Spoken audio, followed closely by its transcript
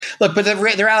Look, but the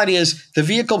reality is the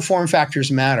vehicle form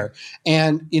factors matter.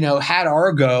 And, had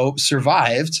Argo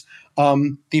survived,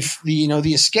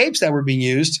 the escapes that were being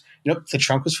used, the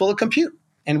trunk was full of compute.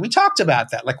 And we talked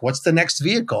about that. Like, what's the next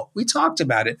vehicle? We talked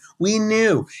about it. We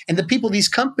knew. And the people, these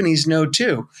companies know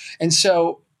too. And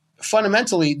so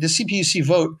fundamentally, the CPUC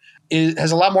vote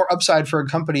has a lot more upside for a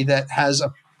company that has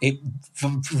a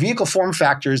vehicle form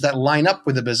factors that line up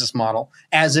with the business model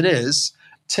as it is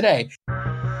today.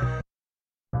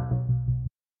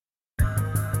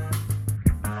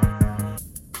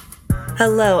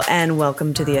 Hello and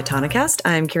welcome to the Autonocast.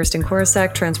 I'm Kirsten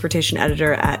Korosek, transportation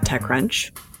editor at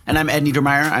TechCrunch. And I'm Ed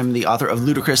Niedermeyer. I'm the author of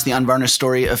Ludicrous, the Unvarnished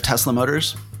Story of Tesla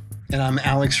Motors. And I'm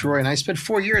Alex Roy, and I spent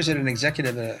 4 years as an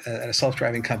executive at a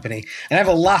self-driving company. And I have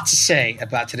a lot to say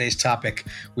about today's topic,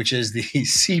 which is the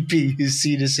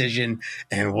CPUC decision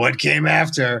and what came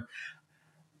after.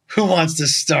 Who wants to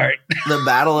start? The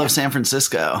Battle of San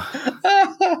Francisco.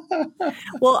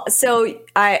 Well, so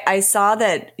I saw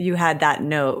that you had that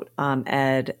note,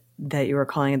 Ed, that you were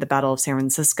calling it the Battle of San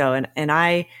Francisco. And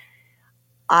I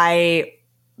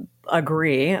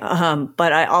agree,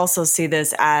 but I also see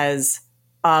this as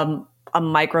a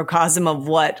microcosm of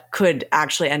what could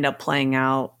actually end up playing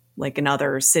out like in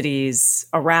other cities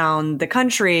around the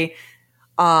country.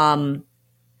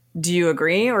 Do you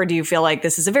agree, or do you feel like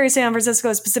this is a very San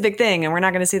Francisco specific thing and we're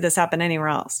not going to see this happen anywhere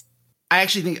else? I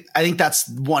think that's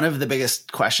one of the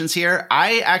biggest questions here.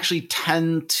 I actually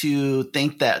tend to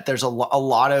think that there's a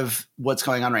lot of what's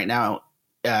going on right now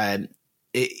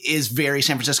is very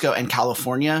San Francisco and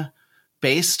California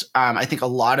based. I think a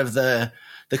lot of the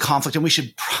conflict, and we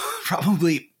should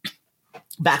probably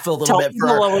backfill a little bit for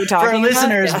our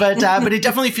listeners, but it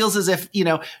definitely feels as if,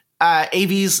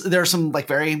 AVs, there are some like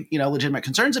very, legitimate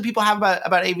concerns that people have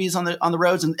about AVs on the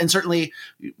roads. And certainly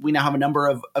we now have a number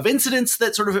of incidents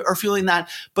that sort of are fueling that,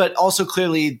 but also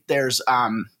clearly there's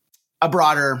a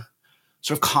broader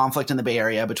sort of conflict in the Bay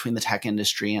Area between the tech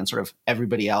industry and sort of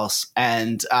everybody else.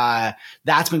 And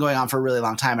that's been going on for a really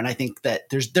long time. And I think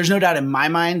that there's no doubt in my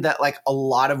mind that like a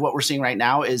lot of what we're seeing right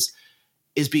now is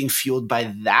being fueled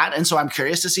by that. And so I'm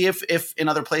curious to see if in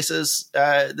other places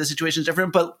the situation is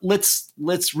different. But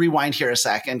let's rewind here a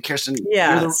sec. And Kirsten,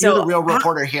 you're the real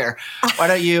reporter here. Why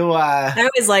don't you? I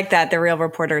always like that, the real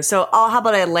reporter. So how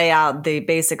about I lay out the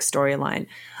basic storyline?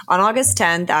 On August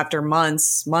 10th, after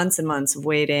months and months of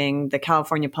waiting, the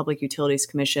California Public Utilities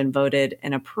Commission voted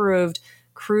and approved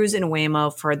Cruise and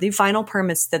Waymo for the final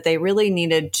permits that they really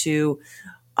needed to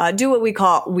do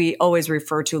what we always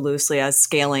refer to loosely as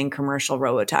scaling commercial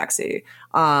robotaxi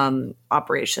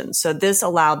operations. So this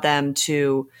allowed them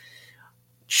to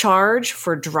charge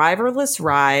for driverless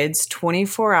rides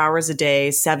 24 hours a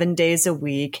day, 7 days a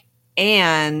week,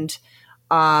 and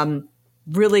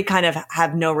really kind of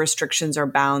have no restrictions or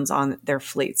bounds on their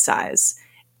fleet size,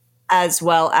 as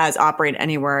well as operate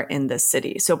anywhere in the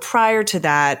city. So prior to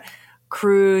that,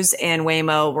 Cruise and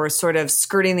Waymo were sort of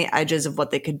skirting the edges of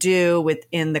what they could do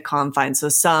within the confines. So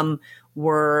some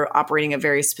were operating at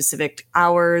very specific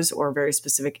hours or very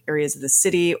specific areas of the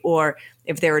city, or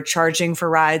if they were charging for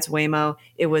rides, Waymo,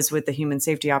 it was with the human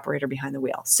safety operator behind the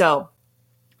wheel. So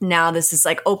now this is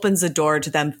like opens the door to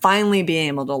them finally being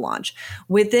able to launch.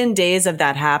 Within days of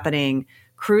that happening,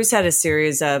 Cruise had a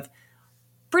series of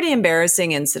pretty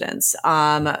embarrassing incidents.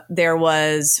 There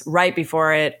was right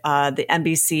before it, the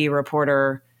NBC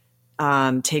reporter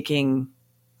taking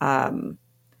a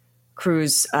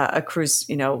cruise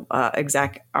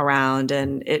exec around,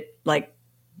 and it like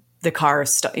the car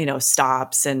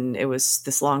stops, and it was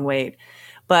this long wait.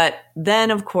 But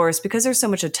then, of course, because there's so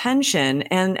much attention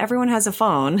and everyone has a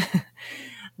phone,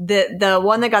 the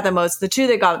two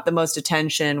that got the most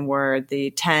attention were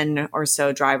the 10 or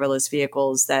so driverless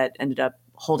vehicles that ended up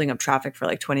holding up traffic for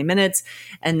like 20 minutes,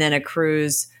 and then a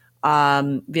Cruise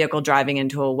vehicle driving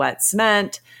into a wet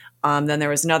cement. Then there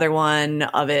was another one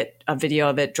a video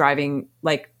of it driving,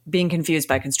 like being confused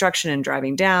by construction and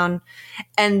driving down.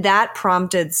 And that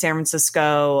prompted San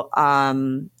Francisco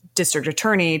district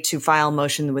attorney to file a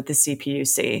motion with the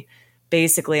CPUC,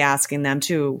 basically asking them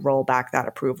to roll back that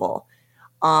approval.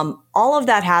 All of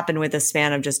that happened with a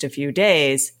span of just a few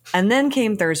days. And then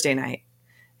came Thursday night.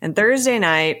 And Thursday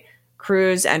night,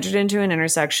 Cruise entered into an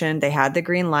intersection. They had the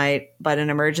green light, but an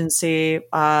emergency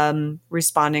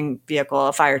responding vehicle,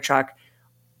 a fire truck,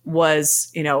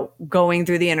 was, going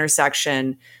through the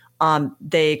intersection.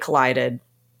 They collided,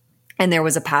 and there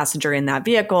was a passenger in that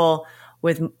vehicle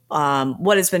with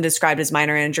what has been described as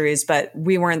minor injuries, but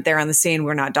we weren't there on the scene.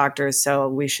 We're not doctors, so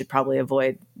we should probably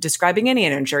avoid describing any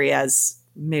injury as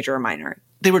major or minor.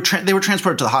 They were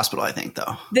transported to the hospital, I think,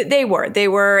 though. They were.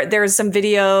 There's some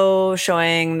video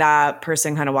showing that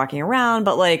person kind of walking around,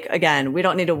 but like, again, we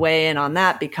don't need to weigh in on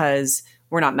that because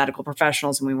we're not medical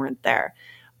professionals and we weren't there.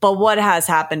 But what has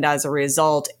happened as a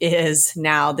result is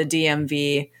now the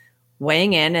DMV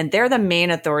weighing in, and they're the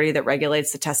main authority that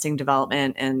regulates the testing,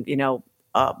 development, and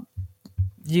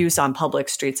use on public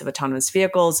streets of autonomous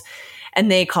vehicles. And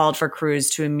they called for Cruise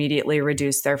to immediately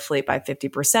reduce their fleet by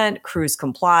 50%. Cruise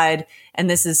complied. And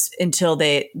this is until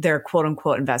their quote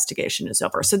unquote investigation is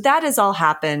over. So that has all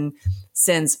happened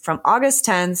since from August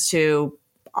 10th to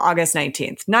August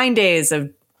 19th. 9 days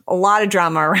of a lot of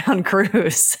drama around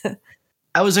Cruise.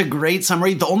 That was a great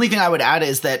summary. The only thing I would add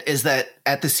is that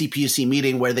at the CPUC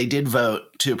meeting where they did vote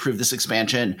to approve this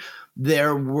expansion,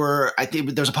 there was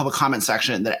a public comment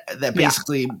section that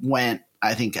basically went,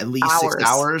 I think, at least 6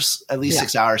 hours,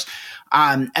 6 hours.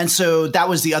 And so that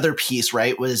was the other piece,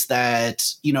 right? Was that,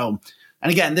 and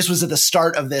again, this was at the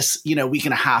start of this, week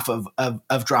and a half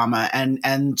of drama.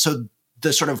 And so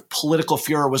the sort of political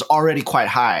furor was already quite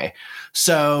high.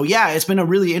 So yeah, it's been a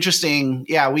really interesting,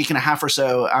 week and a half or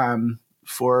so,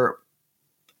 for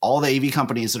all the AV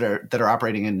companies that are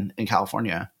operating in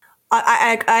California.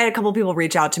 I had a couple of people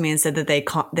reach out to me and said that they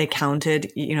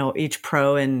counted, each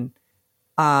pro and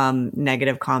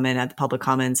negative comment at the public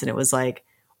comments, and it was like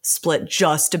split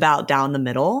just about down the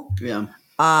middle. Yeah.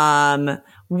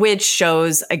 Which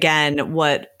shows again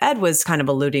what Ed was kind of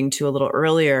alluding to a little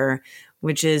earlier,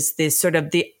 which is this sort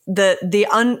of the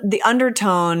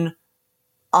undertone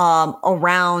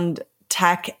around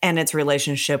tech and its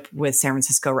relationship with San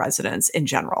Francisco residents in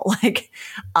general. Like,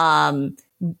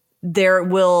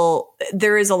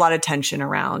 there is a lot of tension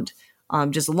around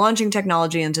just launching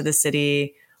technology into the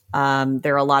city.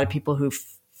 There are a lot of people who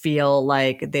feel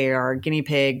like they are guinea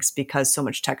pigs because so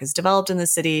much tech is developed in the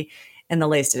city. And the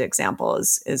latest example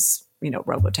is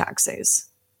robotaxis.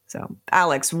 So,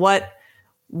 Alex, what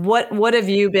have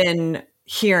you been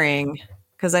hearing?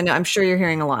 Because I'm sure you're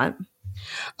hearing a lot.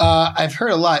 I've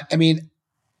heard a lot. I mean,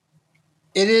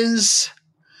 it is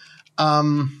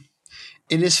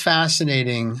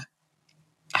fascinating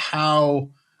how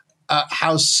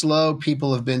slow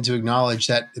people have been to acknowledge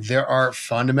that there are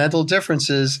fundamental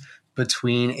differences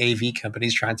between AV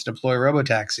companies trying to deploy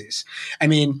robotaxis. I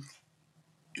mean,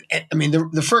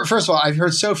 first of all, I've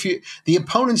heard so few. The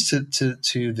opponents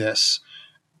to this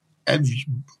have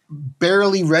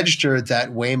barely registered that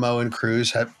Waymo and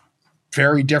Cruise have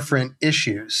very different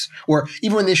issues, or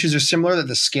even when the issues are similar, that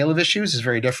the scale of issues is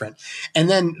very different. And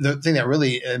then the thing that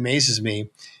really amazes me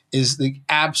is the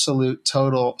absolute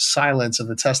total silence of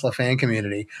the Tesla fan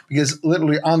community, because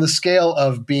literally on the scale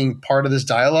of being part of this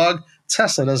dialogue,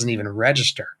 Tesla doesn't even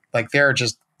register. Like, they're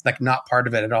just like not part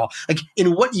of it at all. Like,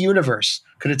 in what universe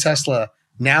could a Tesla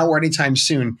now or anytime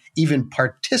soon even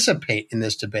participate in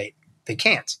this debate? They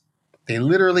can't. They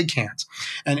literally can't.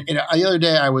 And the other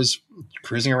day I was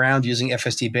cruising around using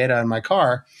FSD beta in my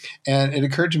car, and it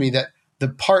occurred to me that the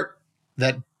part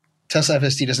that Tesla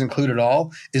FSD doesn't include at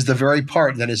all is the very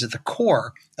part that is at the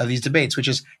core of these debates, which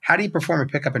is, how do you perform a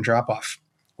pickup and drop off?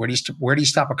 Where do you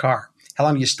stop a car? How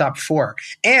long do you stop for?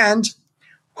 And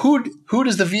who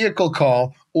does the vehicle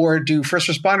call, or do first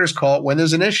responders call when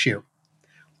there's an issue?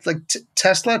 Like,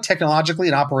 Tesla technologically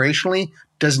and operationally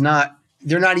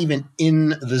they're not even in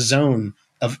the zone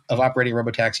of operating a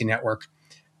robotaxi network,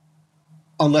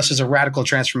 unless there's a radical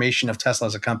transformation of Tesla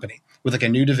as a company with like a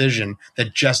new division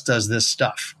that just does this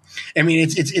stuff. I mean,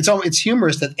 it's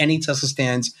humorous that any Tesla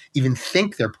stands even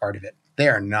think they're part of it. They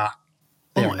are not.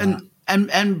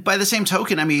 And by the same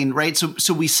token, I mean, right.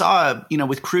 So we saw,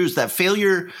 with Cruise, that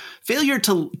failure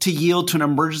to yield to an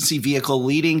emergency vehicle,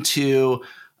 leading to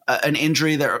an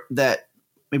injury that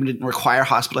maybe didn't require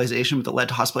hospitalization, but that led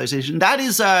to hospitalization. That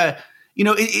is,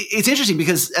 it's interesting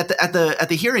because at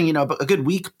the hearing, a good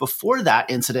week before that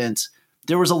incident,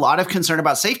 there was a lot of concern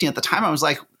about safety. At the time, I was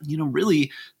like,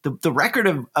 really, the record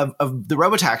of the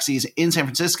robotaxis in San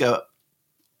Francisco,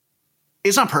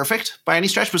 it's not perfect by any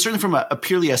stretch, but certainly from a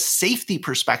purely a safety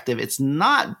perspective, it's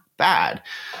not bad.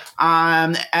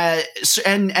 And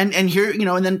here,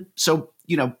 and then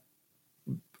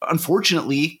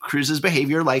unfortunately, Cruise's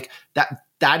behavior like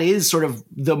that is sort of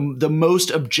the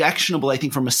most objectionable, I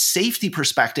think, from a safety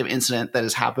perspective incident that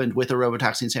has happened with a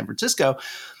robotaxi in San Francisco.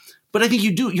 But I think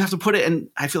you have to put it, and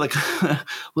I feel like a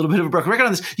little bit of a broken record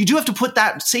on this, you do have to put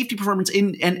that safety performance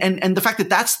in, and the fact that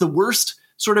that's the worst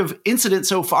sort of incident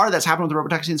so far that's happened with the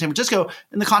robotaxi in San Francisco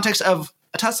in the context of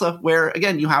a Tesla, where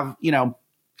again, you have,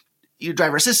 your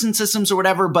driver assistance systems or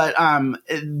whatever. But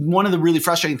one of the really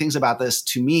frustrating things about this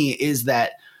to me is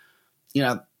that,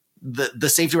 the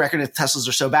safety record of Teslas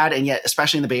are so bad. And yet,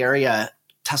 especially in the Bay Area,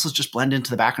 Teslas just blend into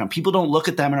the background. People don't look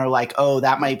at them and are like, oh,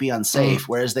 that might be unsafe.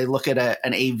 Whereas they look at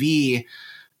an AV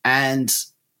and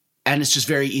it's just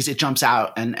very easy. It jumps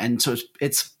out. And so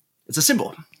it's a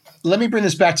symbol. Let me bring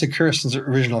this back to Kirsten's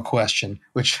original question,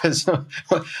 which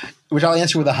I'll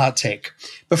answer with a hot take.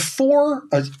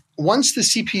 Once the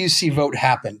CPUC vote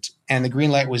happened and the green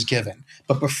light was given,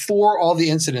 but before all the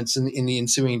incidents in the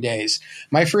ensuing days,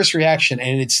 my first reaction,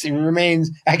 and it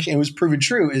remains, actually, it was proven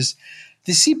true, is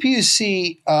the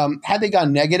CPUC, had they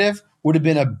gone negative, would have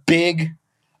been a big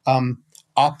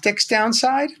optics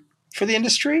downside for the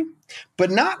industry.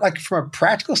 But not like from a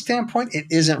practical standpoint, it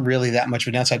isn't really that much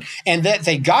of a downside. And that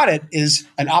they got it is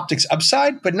an optics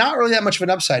upside, but not really that much of an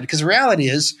upside. Because the reality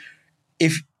is,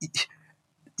 if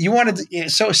you wanted to,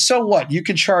 so what? You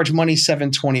could charge money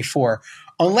 $7.24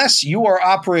 unless you are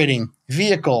operating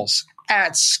vehicles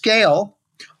at scale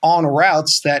on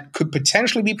routes that could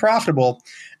potentially be profitable.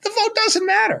 The vote doesn't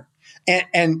matter.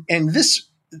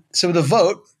 So the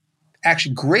vote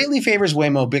actually greatly favors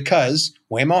Waymo because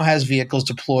Waymo has vehicles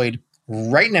deployed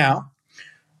right now,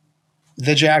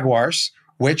 the Jaguars,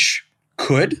 which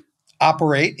could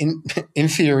operate in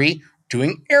theory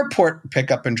doing airport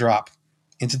pickup and drop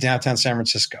into downtown San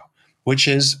Francisco, which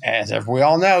is, as we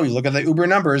all know, you look at the Uber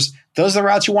numbers, those are the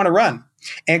routes you want to run.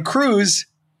 And Cruise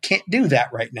can't do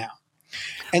that right now.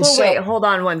 And wait, hold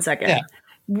on one second. Yeah.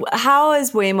 How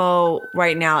is Waymo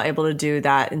right now able to do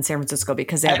that in San Francisco?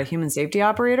 Because they have a human safety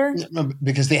operator?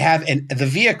 Because they have the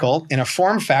vehicle in a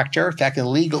form factor that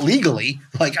can legally,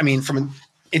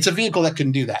 it's a vehicle that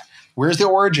can do that. Where's the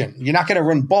origin? You're not going to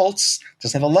run bolts. It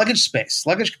doesn't have a luggage space,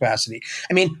 luggage capacity.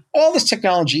 All this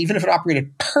technology, even if it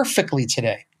operated perfectly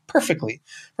today, from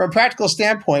a practical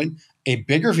standpoint, a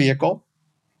bigger vehicle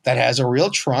that has a real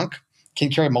trunk can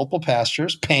carry multiple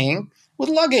passengers, paying with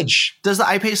luggage. Does the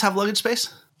iPace have luggage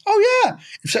space? Oh, yeah.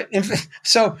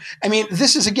 So,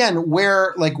 this is, again,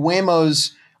 where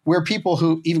where people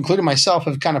who, even including myself,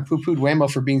 have kind of poo-pooed Waymo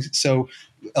for being so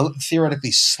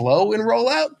theoretically slow in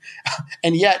rollout.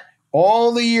 And yet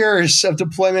all the years of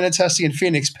deployment and testing in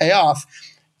Phoenix pay off.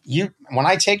 When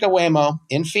I take a Waymo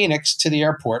in Phoenix to the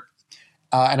airport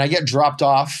and I get dropped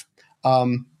off,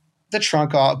 the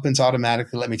trunk opens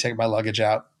automatically, let me take my luggage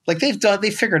out.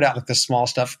 They figured out the small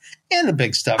stuff and the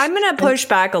big stuff. I'm going to push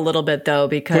back a little bit though,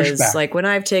 because when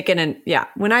I've taken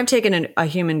a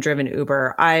human driven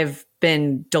Uber, I've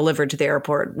been delivered to the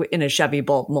airport in a Chevy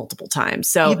Bolt multiple times.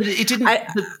 So yeah, but it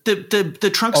didn't. The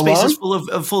trunk space is full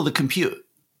of the compute.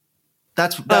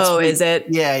 That's is it?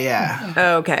 Yeah.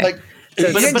 Oh, okay.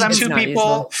 But I'm 2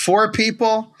 people, 4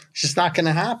 people. It's just not going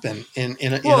to happen in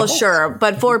a sure,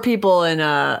 but 4 people in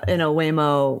a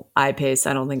Waymo iPace,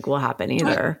 I don't think will happen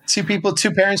either. 2 people,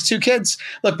 2 parents, 2 kids.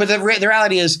 Look, but the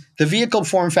reality is the vehicle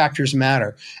form factors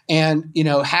matter. And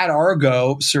had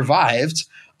Argo survived,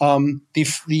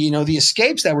 the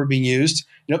escapes that were being used,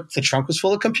 the trunk was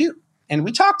full of compute. And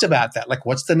we talked about that.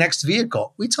 What's the next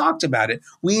vehicle? We talked about it.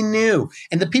 We knew,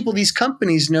 and the people, these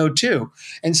companies know too.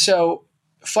 And so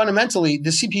fundamentally, the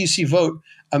CPUC vote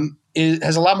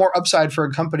has a lot more upside for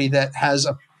a company that has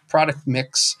a product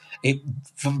mix,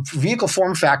 vehicle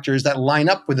form factors that line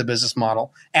up with the business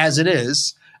model as it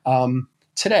is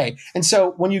today. And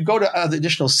so when you go to other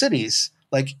additional cities,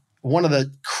 one of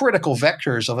the critical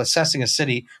vectors of assessing a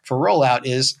city for rollout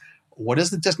is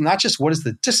not just what is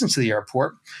the distance to the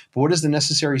airport, but what is the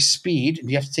necessary speed?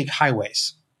 And you have to take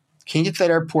highways. Can you get to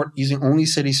that airport using only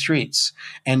city streets?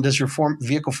 And does your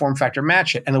vehicle form factor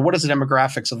match it? And then what is the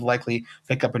demographics of the likely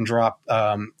pickup and drop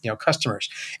customers?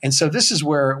 And so this is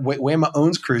where Waymo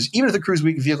owns Cruise, even if the Cruise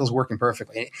vehicle is working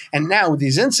perfectly. And now with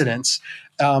these incidents,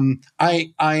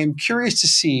 I am curious to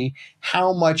see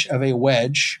how much of a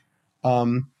wedge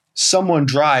someone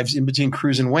drives in between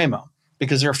Cruise and Waymo,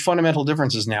 because there are fundamental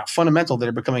differences now, that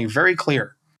are becoming very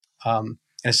clear.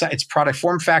 And it's product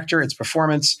form factor, it's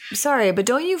performance. Sorry, but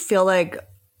don't you feel like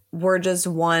we're just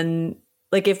one,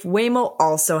 if Waymo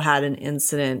also had an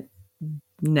incident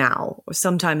now or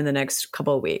sometime in the next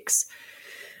couple of weeks,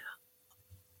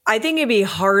 I think it'd be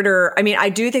harder. I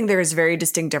do think there's very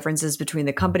distinct differences between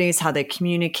the companies, how they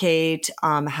communicate,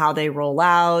 how they roll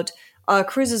out.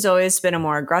 Cruise has always been a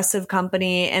more aggressive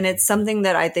company, and it's something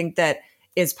that I think that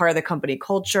is part of the company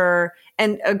culture.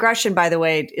 And aggression, by the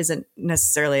way, isn't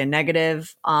necessarily a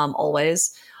negative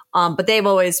always. But they've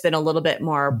always been a little bit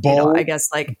more, bold,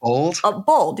 bold.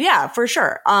 Bold, yeah, for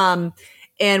sure. And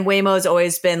Waymo's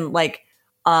always been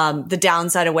the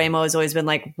downside of Waymo has always been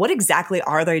what exactly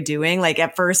are they doing?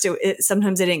 At first,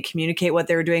 sometimes they didn't communicate what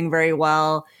they were doing very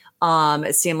well.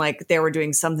 It seemed like they were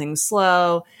doing something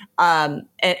slow, and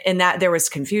that there was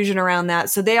confusion around that.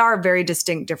 So they are very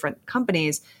distinct, different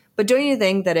companies. But don't you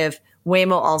think that if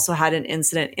Waymo also had an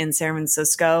incident in San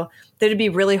Francisco, that it'd be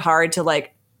really hard to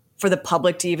like for the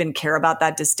public to even care about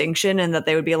that distinction, and that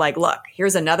they would be like, look,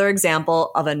 here's another example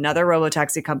of another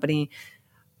robotaxi company,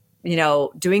 you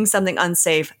know, doing something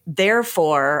unsafe.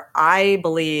 Therefore, I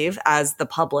believe as the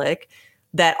public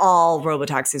that all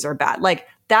robotaxis are bad. Like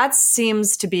that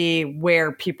seems to be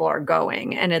where people are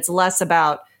going. And it's less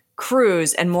about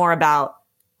Cruise and more about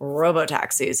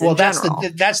robotaxis in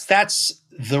general. That's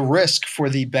the risk for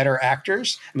the better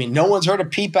actors. I mean, no one's heard a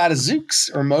peep out of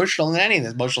Zoox or Motional in any of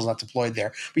this. Motional's not deployed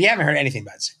there, but you haven't heard anything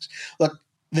about Zoox. Look,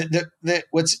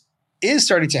 what's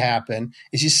starting to happen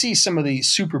is you see some of the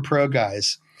super pro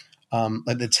guys,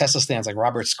 like the Tesla stands, like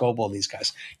Robert Scoble and these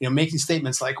guys, you know, making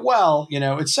statements like, well, you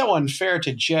know, it's so unfair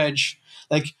to judge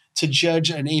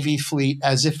an AV fleet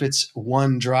as if it's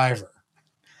one driver.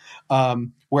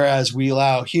 Whereas we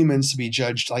allow humans to be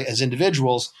judged like as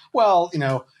individuals. Well, you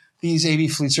know, these AV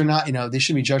fleets are not, you know, they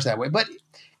shouldn't be judged that way. But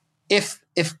if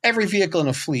every vehicle in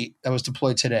a fleet that was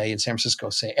deployed today in San Francisco,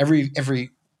 say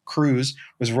every Cruise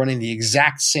was running the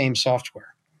exact same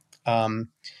software,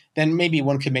 then maybe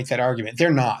one could make that argument.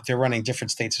 They're not. They're running different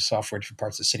states of software, different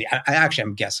parts of the city.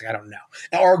 I'm guessing. I don't know.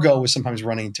 Now, Argo was sometimes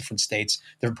running in different states,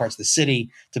 different parts of the city,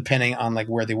 depending on like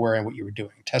where they were and what you were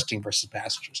doing, testing versus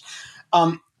passengers.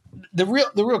 The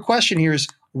real question here is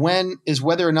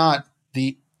whether or not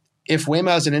if Waymo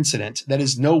has an incident that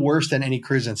is no worse than any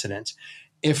Cruise incident,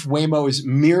 if Waymo is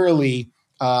merely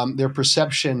their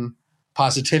perception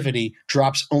positivity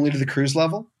drops only to the Cruise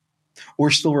level, or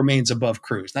still remains above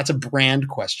Cruise. That's a brand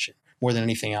question more than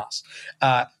anything else.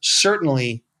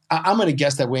 Certainly, I'm going to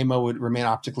guess that Waymo would remain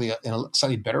optically in a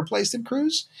slightly better place than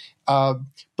Cruise,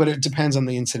 but it depends on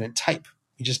the incident type.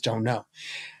 You just don't know.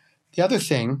 The other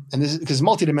thing, and this is because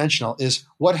multidimensional, is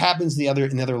what happens in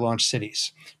the other launch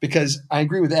cities. Because I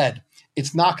agree with Ed,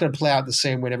 it's not going to play out the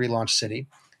same way in every launch city.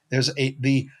 There's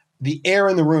the air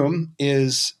in the room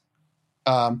is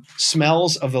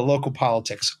smells of the local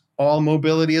politics. All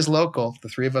mobility is local. The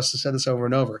three of us have said this over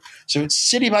and over. So it's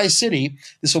city by city.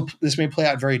 This may play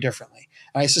out very differently.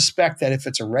 And I suspect that if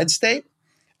it's a red state,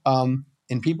 and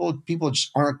people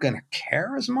just aren't going to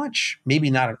care as much, maybe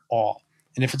not at all.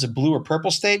 And if it's a blue or purple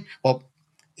state, well,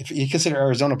 if you consider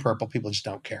Arizona purple, people just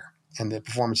don't care. And the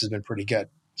performance has been pretty good.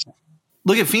 So.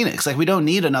 Look at Phoenix. Like, we don't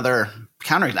need another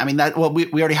counter. I mean,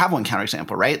 we already have one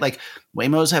counterexample, right? Like,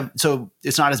 Waymos have, so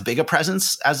it's not as big a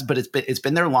presence but it's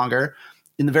been there longer.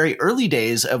 In the very early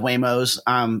days of Waymos,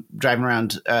 driving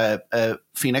around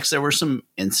Phoenix, there were some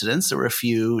incidents. There were a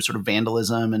few sort of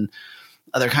vandalism and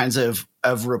other kinds of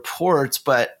reports,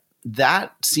 but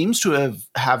that seems to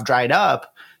have dried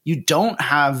up. You don't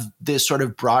have this sort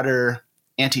of broader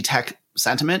anti-tech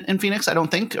sentiment in Phoenix, I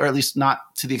don't think, or at least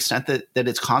not to the extent that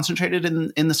it's concentrated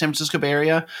in the San Francisco Bay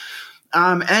Area.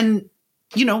 And,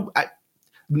 you know,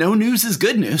 no news is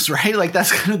good news, right? Like,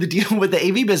 that's kind of the deal with the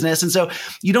AV business. And so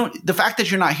the fact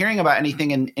that you're not hearing about anything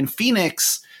in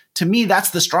Phoenix, to me, that's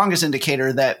the strongest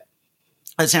indicator that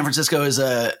San Francisco is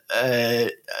a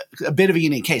bit of a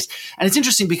unique case. And it's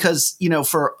interesting because, you know,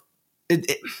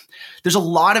 there's a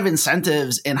lot of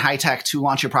incentives in high tech to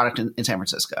launch your product in San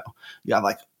Francisco. You have,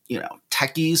 like, you know,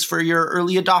 techies for your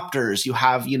early adopters. You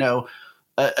have, you know,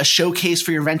 a showcase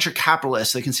for your venture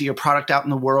capitalists. They can see your product out in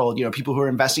the world. You know, people who are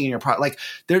investing in your product. Like,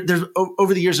 there's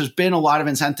over the years, there's been a lot of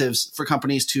incentives for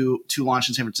companies to launch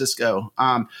in San Francisco.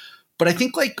 But I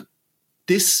think, like,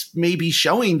 this may be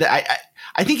showing that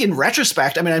I think in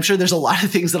retrospect, I mean, I'm sure there's a lot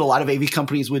of things that a lot of AV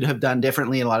companies would have done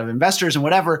differently, and a lot of investors and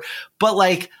whatever. But,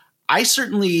 like, I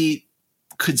certainly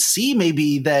could see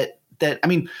maybe that I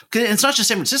mean, it's not just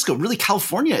San Francisco. Really,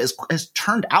 California has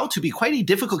turned out to be quite a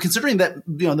difficult, considering that,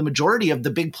 you know, the majority of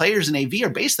the big players in AV are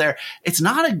based there. It's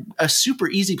not a super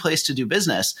easy place to do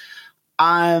business.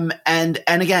 And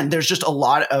again, there's just a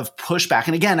lot of pushback.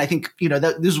 And again, I think, you know,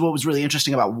 this is what was really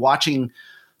interesting about watching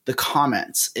the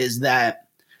comments, is that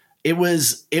there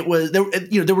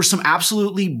were some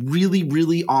absolutely really,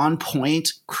 really on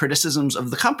point criticisms of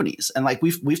the companies. And, like,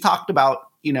 we've talked about,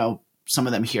 you know, some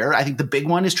of them here. I think the big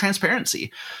one is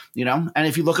transparency, you know, and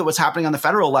if you look at what's happening on the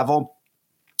federal level,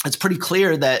 it's pretty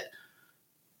clear that,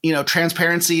 you know,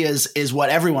 transparency is what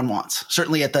everyone wants,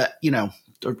 certainly at the, you know,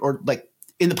 or like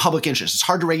in the public interest. It's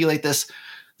hard to regulate this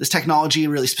technology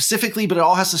really specifically, but it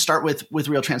all has to start with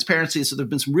real transparency. So there've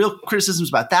been some real criticisms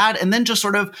about that. And then just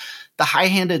sort of the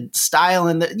high-handed style,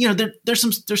 and you know, there's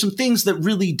some things that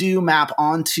really do map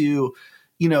onto,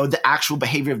 you know, the actual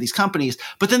behavior of these companies.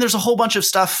 But then there's a whole bunch of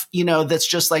stuff, you know, that's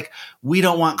just like, we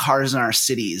don't want cars in our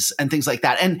cities and things like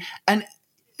that. And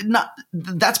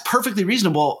that's perfectly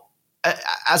reasonable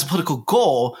as a political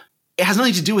goal. it has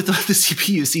nothing to do with what the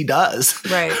CPUC does.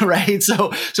 Right. Right.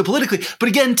 So politically, but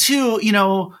again, too,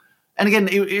 and again,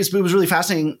 it was really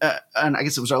fascinating. And I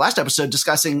guess it was our last episode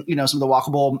discussing, some of the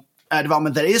walkable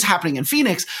development that is happening in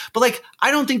Phoenix. But like,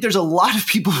 I don't think there's a lot of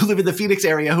people who live in the Phoenix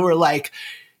area who are like,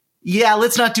 yeah,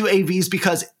 let's not do AVs,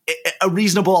 because a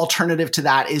reasonable alternative to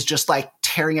that is just like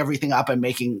tearing everything up and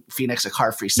making Phoenix a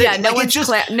car-free city. Yeah,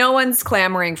 no one's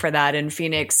clamoring for that in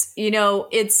Phoenix.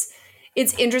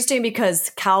 It's interesting because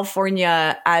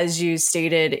California, as you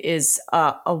stated, is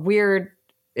weird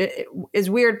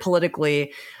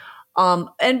politically,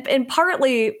 and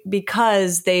partly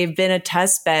because they've been a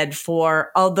test bed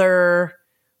for other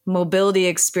mobility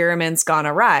experiments gone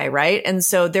awry, right? And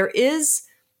so there is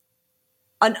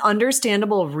an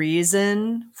understandable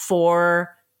reason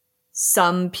for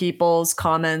some people's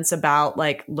comments about,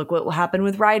 like, look what will happen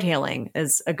with ride hailing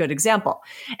is a good example.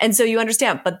 And so you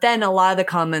understand, but then a lot of the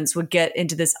comments would get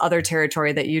into this other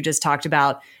territory that you just talked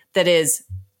about. That is,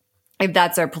 if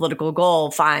that's our political goal,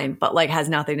 fine, but like has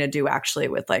nothing to do actually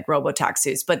with like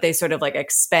robotaxis, but they sort of like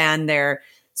expand their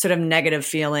sort of negative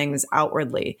feelings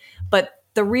outwardly. But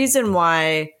the reason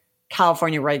why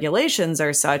California regulations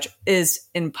are such is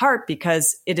in part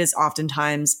because it is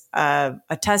oftentimes a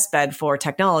test bed for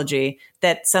technology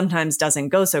that sometimes doesn't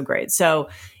go so great. So,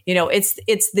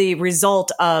 it's the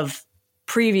result of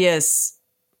previous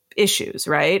issues,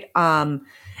 right?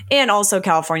 And also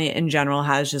California in general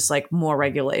has just like more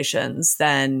regulations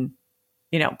than,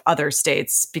 other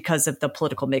states because of the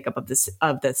political makeup of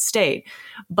the state.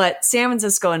 But San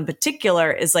Francisco in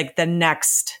particular is like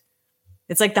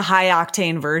it's like the high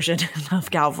octane version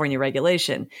of California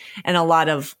regulation and a lot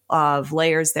of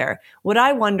layers there. What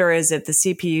I wonder is if the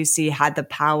CPUC had the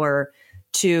power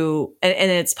to,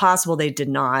 and it's possible they did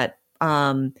not,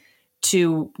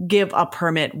 to give a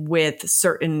permit with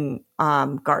certain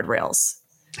guardrails.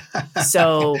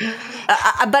 So,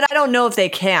 but I don't know if they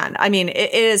can. I mean,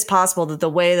 it is possible that the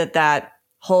way that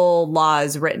whole law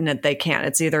is written, that they can.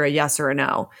 It's either a yes or a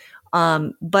no.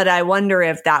 But I wonder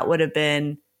if that would have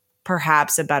been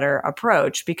perhaps a better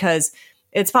approach, because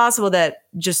it's possible that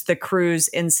just the cruise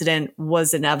incident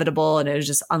was inevitable and it was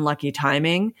just unlucky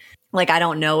timing. Like, I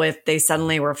don't know if they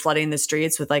suddenly were flooding the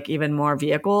streets with like even more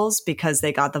vehicles because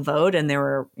they got the vote and they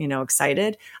were,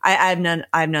 excited. I have none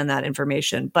of that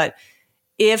information. But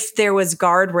if there was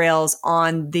guardrails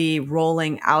on the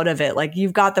rolling out of it, like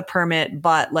you've got the permit,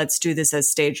 but let's do this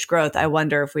as staged growth, I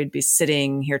wonder if we'd be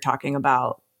sitting here talking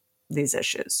about these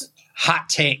issues. Hot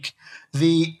take.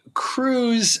 The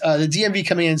cruise, the DMV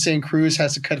coming in and saying cruise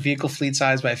has to cut vehicle fleet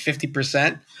size by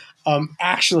 50%,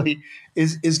 actually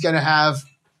is going to have,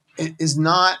 is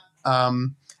not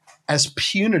as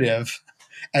punitive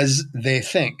as they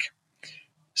think.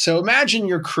 So imagine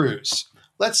your cruise.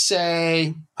 Let's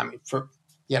say,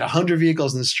 you had 100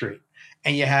 vehicles in the street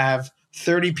and you have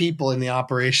 30 people in the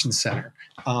operations center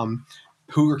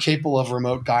who are capable of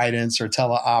remote guidance or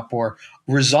tele-op or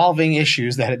resolving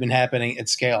issues that have been happening at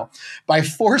scale. By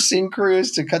forcing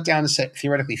crews to cut down to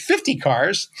theoretically 50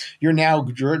 cars, you're now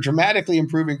dramatically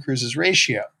improving Cruise's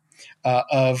ratio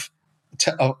of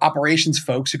operations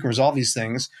folks who can resolve these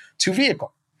things to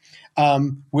vehicle,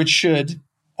 which should,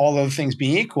 all other things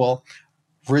being equal,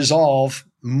 resolve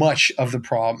many of the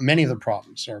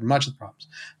problems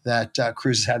that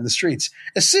Cruise has had in the streets.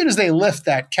 As soon as they lift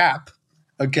that cap,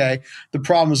 okay, the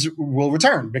problems will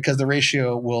return because the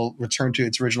ratio will return to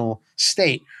its original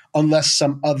state unless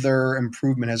some other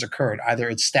improvement has occurred. Either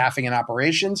it's staffing and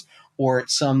operations or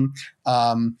it's some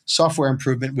software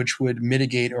improvement which would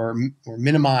mitigate or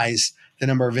minimize the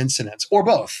number of incidents, or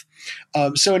both.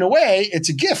 So in a way, it's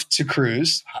a gift to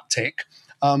Cruise, hot take,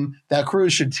 that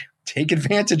Cruise should take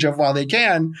advantage of while they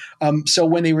can. So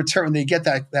when they return, when they get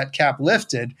that cap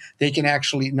lifted, they can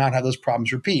actually not have those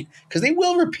problems repeat, because they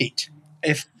will repeat.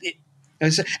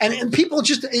 And people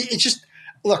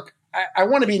look, I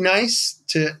want to be I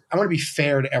want to be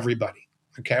fair to everybody.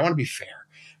 Okay. I want to be fair,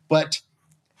 but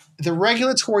the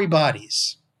regulatory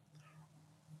bodies,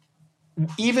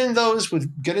 even those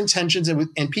with good intentions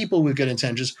and people with good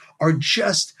intentions, are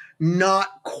just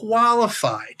not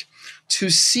qualified to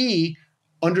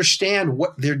understand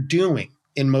what they're doing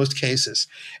in most cases.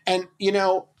 And,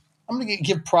 I'm going to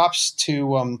give props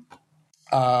to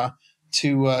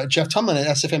Jeff Tumlin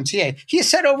at SFMTA. He has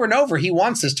said over and over he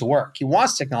wants this to work. He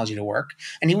wants technology to work,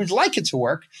 and he would like it to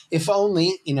work if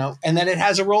only, and that it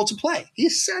has a role to play. He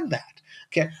said that.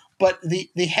 Okay. But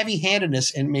the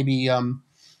heavy-handedness and maybe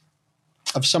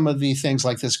of some of the things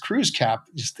like this cruise cap,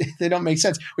 they don't make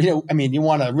sense. You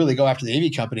want to really go after the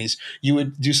AV companies, you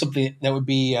would do something that would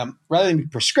be, rather than be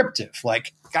prescriptive,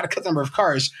 like got to cut the number of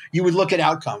cars, you would look at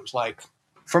outcomes like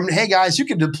from, hey guys, you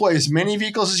can deploy as many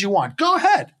vehicles as you want. Go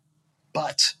ahead.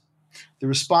 But the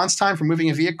response time for moving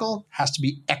a vehicle has to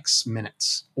be X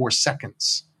minutes or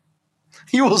seconds.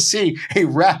 You will see a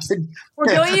rapid. Well,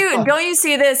 don't you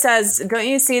see this as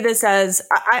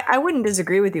I wouldn't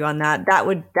disagree with you on that. That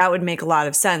would make a lot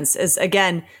of sense. Is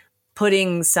again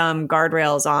putting some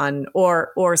guardrails on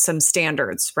or some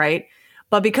standards, right?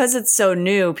 But because it's so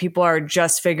new, people are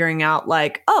just figuring out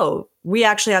like, oh, we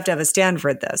actually have to have a standard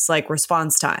for this, like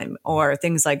response time or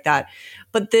things like that.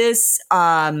 But this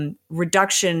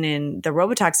reduction in the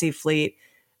robotaxi fleet,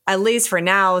 at least for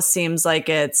now, seems like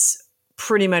it's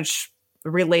pretty much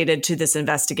related to this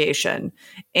investigation,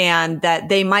 and that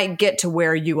they might get to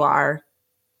where you are,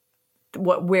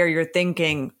 where you're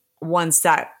thinking once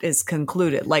that is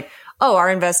concluded. Like, oh, our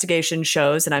investigation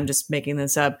shows, and I'm just making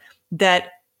this up,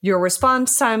 that your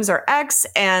response times are X,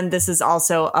 and this is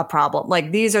also a problem.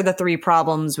 Like, these are the 3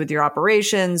 problems with your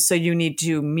operations, so you need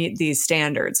to meet these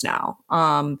standards now.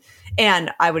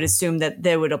 And I would assume that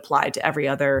they would apply to every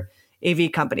other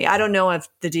AV company. I don't know if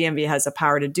the DMV has the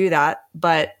power to do that,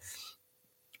 but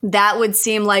that would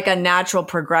seem like a natural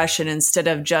progression instead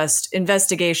of just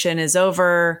investigation is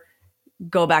over,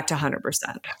 go back to 100%.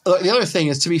 The other thing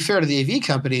is, to be fair to the AV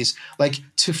companies, like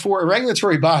for a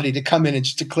regulatory body to come in and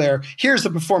just declare, here's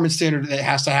the performance standard that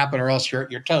has to happen or else you're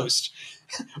toast,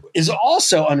 is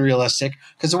also unrealistic,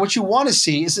 because what you want to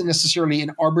see isn't necessarily an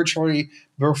arbitrary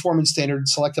performance standard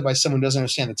selected by someone who doesn't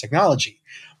understand the technology.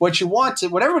 What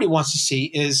everybody wants to see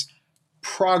is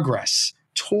progress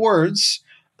towards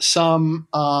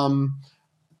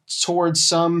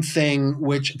something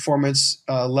which performance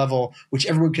level, which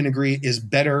everyone can agree is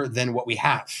better than what we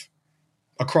have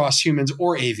across humans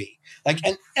or AV. Like,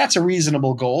 and that's a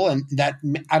reasonable goal. And that,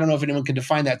 I don't know if anyone can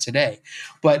define that today,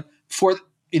 but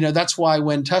that's why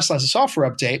when Tesla has a software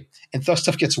update and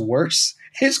stuff gets worse,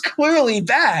 it's clearly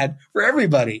bad for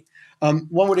everybody.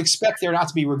 One would expect there not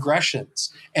to be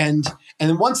regressions. And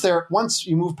then once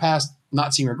you move past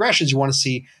not seeing regressions, you want to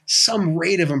see some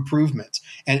rate of improvement.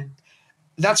 And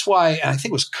that's why, and I think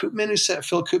it was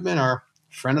Phil Koopman, our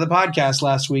friend of the podcast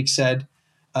last week, said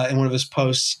in one of his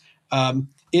posts,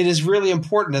 it is really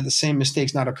important that the same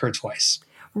mistakes not occur twice.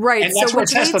 Right. And that's where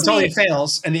Tesla totally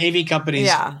fails, and the AV companies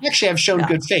actually have shown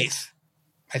good faith,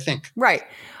 I think. Right.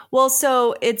 Well,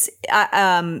 so it's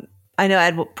I know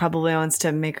Ed probably wants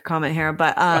to make a comment here,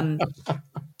 but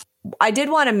I did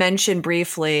want to mention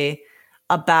briefly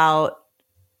about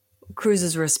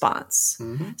Cruise's response.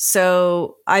 Mm-hmm.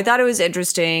 So I thought it was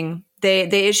interesting. They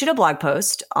issued a blog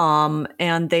post,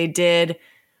 and they did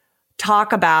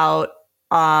talk about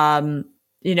the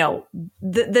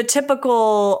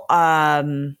typical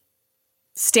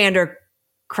standard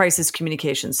crisis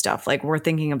communication stuff. Like, we're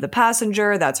thinking of the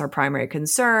passenger. That's our primary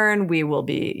concern. We will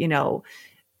be,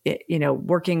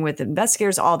 working with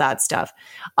investigators, all that stuff.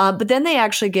 But then they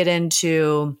actually get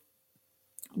into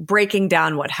breaking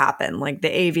down what happened. Like, the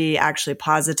AV actually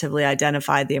positively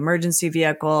identified the emergency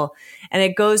vehicle, and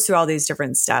it goes through all these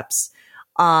different steps,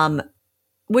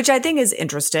 which I think is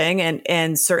interesting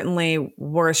and certainly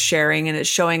worth sharing. And it's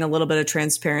showing a little bit of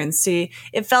transparency.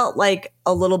 It felt like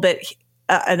a little bit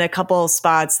in a couple of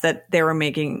spots that they were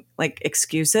making like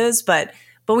excuses, but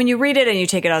when you read it and you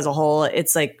take it as a whole,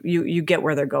 it's like you get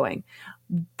where they're going.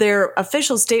 Their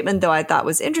official statement, though, I thought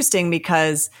was interesting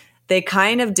because they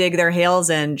kind of dig their heels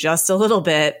in just a little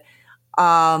bit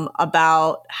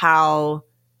about how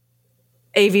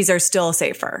AVs are still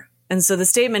safer. And so the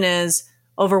statement is,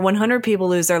 over 100 people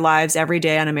lose their lives every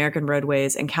day on American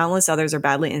roadways, and countless others are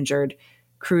badly injured,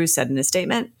 Cruise said in a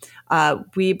statement.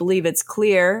 We believe it's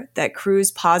clear that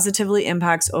Cruise positively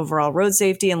impacts overall road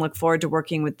safety and look forward to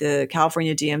working with the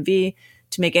California DMV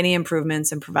to make any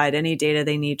improvements and provide any data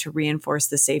they need to reinforce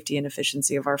the safety and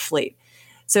efficiency of our fleet.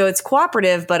 So it's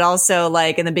cooperative, but also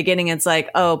like in the beginning, it's like,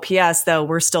 oh, P.S. though,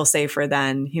 we're still safer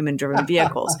than human-driven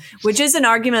vehicles, which is an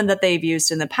argument that they've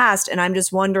used in the past. And I'm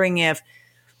just wondering if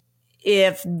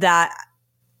that,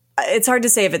 it's hard to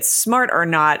say if it's smart or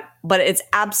not, but it's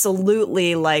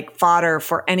absolutely like fodder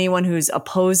for anyone who's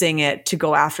opposing it to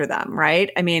go after them,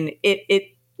 right? I mean,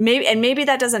 it maybe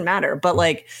that doesn't matter, but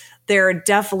like there are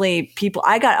definitely people.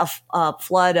 I got a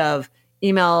flood of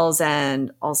emails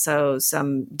and also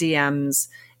some DMs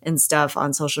and stuff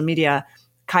on social media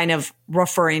kind of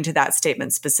referring to that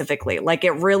statement specifically. Like,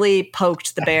 it really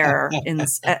poked the bear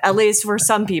at least for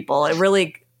some people. It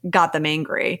really got them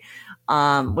angry.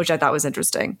 Which I thought was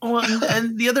interesting. Well,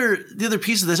 and the other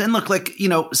piece of this, and look, like,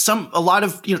 a lot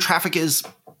of, traffic it's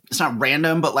not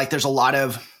random, but like there's a lot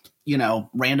of,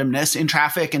 randomness in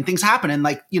traffic and things happen. And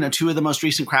like, 2 of the most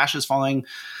recent crashes following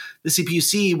the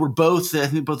CPUC were both, I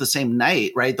think, both the same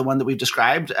night, right? The one that we've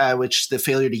described, which the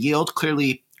failure to yield,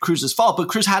 clearly Cruz's fault, but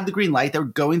Cruz had the green light. They were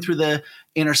going through the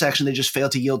intersection. They just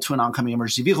failed to yield to an oncoming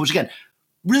emergency vehicle, which again,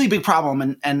 really big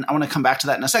problem. And I want to come back to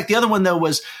that in a sec. The other one though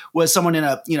was someone in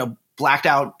a, blacked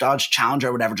out Dodge Challenger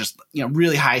or whatever, just,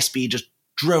 really high speed, just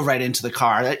drove right into the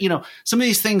car. That, some of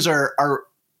these things are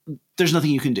there's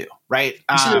nothing you can do, right?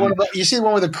 You see the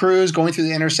one with the Cruz going through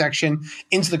the intersection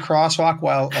into the crosswalk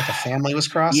while like a family was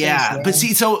crossing. Yeah. But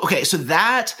see, so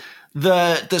that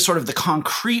the sort of the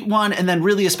concrete one, and then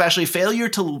really especially failure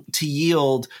to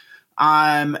yield,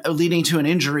 leading to an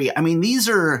injury. I mean, these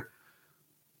are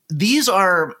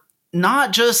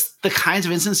not just the kinds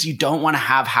of incidents you don't want to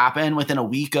have happen within a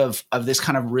week of this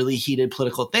kind of really heated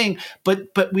political thing, but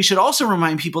we should also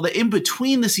remind people that in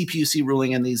between the CPUC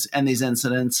ruling and these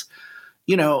incidents,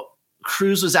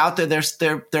 Cruz was out there.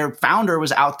 Their founder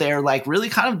was out there, like really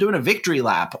kind of doing a victory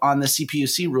lap on the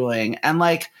CPUC ruling, and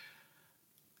like,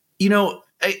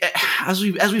 as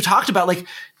we've talked about, like,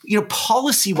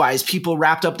 policy wise, people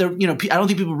wrapped up their, I don't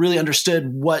think people really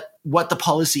understood what the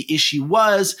policy issue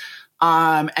was.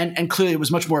 And clearly it was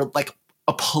much more like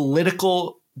a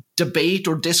political debate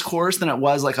or discourse than it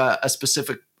was like a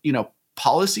specific,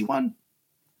 policy one.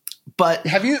 But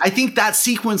I think that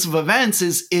sequence of events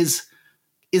is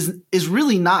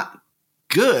really not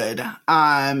good.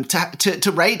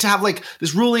 To have like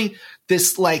this ruling,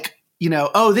 this like,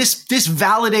 this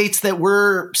validates that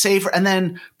we're safer, and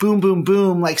then boom, boom,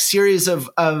 boom, like series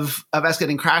of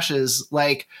escalating crashes,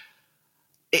 like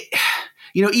it,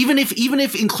 even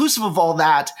if inclusive of all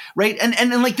that, right?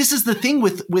 And like, this is the thing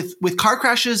with car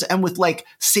crashes and with like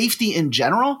safety in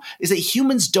general, is that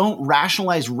humans don't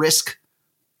rationalize risk.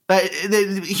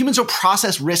 Humans don't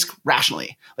process risk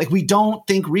rationally. Like, we don't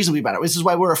think reasonably about it. This is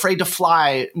why we're afraid to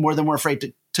fly more than we're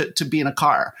afraid to be in a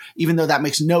car, even though that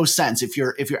makes no sense if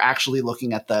you're actually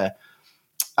looking at the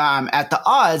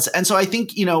odds. And so I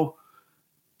think,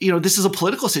 this is a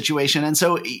political situation. And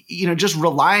so, just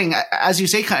relying, as you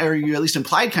say, or you at least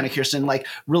implied kind of, Kirsten, like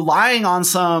relying on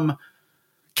some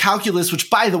calculus, which,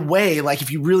 by the way, like if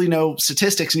you really know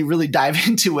statistics and you really dive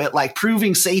into it, like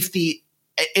proving safety,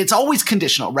 it's always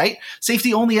conditional, right?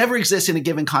 Safety only ever exists in a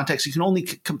given context. You can only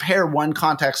compare one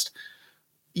context,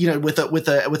 with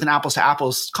an apples to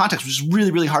apples context, which is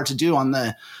really, really hard to do on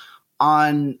the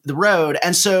road.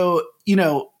 And so,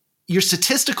 your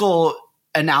statistical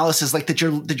analysis, like that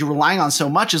you're relying on so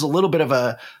much, is a little bit of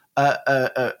a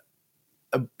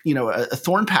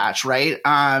thorn patch, right?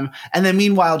 And then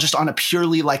meanwhile, just on a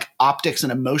purely like optics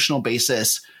and emotional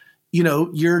basis,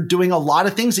 you're doing a lot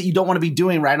of things that you don't want to be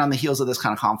doing right on the heels of this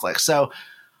kind of conflict. So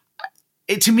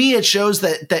to me, it shows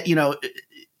that that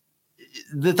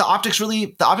the optics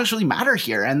really matter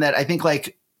here. And that I think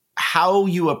like how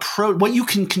you approach what you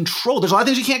can control, there's a lot of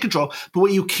things you can't control, but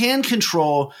what you can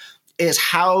control is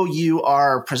how you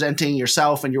are presenting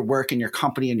yourself and your work and your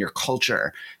company and your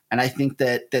culture. And I think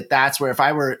that's where, if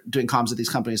I were doing comms at these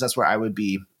companies, that's where I would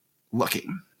be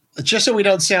looking. Just so we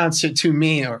don't sound too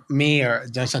mean or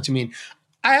don't sound too mean,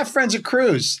 I have friends at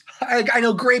Cruise. I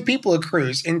know great people at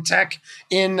Cruise, in tech,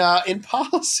 in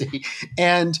policy,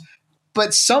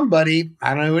 but somebody,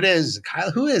 I don't know who it is,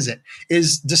 Kyle, who is it,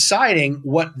 is deciding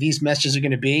what these messages are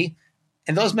going to be,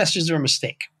 and those messages are a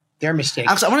mistake. They're a mistake.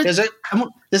 Can I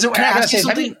ask you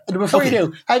something? Before you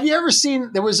do, have you ever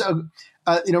seen? There was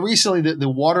recently the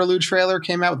Waterloo trailer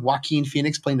came out with Joaquin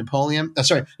Phoenix playing Napoleon.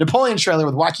 Napoleon trailer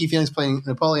with Joaquin Phoenix playing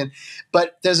Napoleon.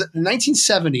 But there's a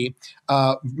 1970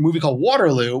 movie called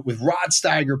Waterloo with Rod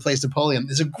Steiger plays Napoleon.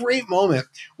 There's a great moment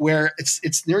where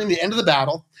it's nearing the end of the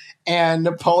battle, and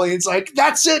Napoleon's like,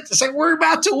 "That's it. It's like, we're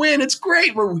about to win. It's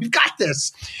great. We've got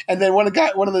this." And then one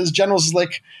of those generals is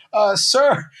like,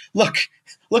 "Sir,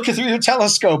 look through your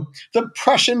telescope. The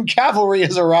Prussian cavalry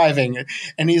is arriving."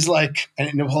 And he's like,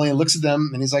 and Napoleon looks at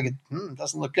them and he's like, "It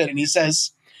doesn't look good." And he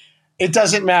says, "It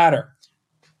doesn't matter.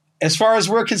 As far as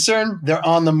we're concerned, they're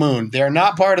on the moon. They're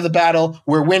not part of the battle.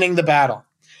 We're winning the battle."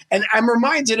 And I'm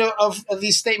reminded of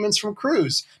these statements from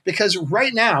Cruz, because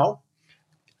right now,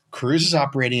 Cruz is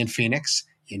operating in Phoenix.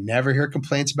 You never hear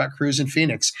complaints about Cruz in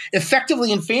Phoenix.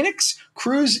 Effectively in Phoenix,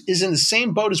 Cruz is in the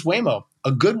same boat as Waymo,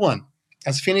 a good one,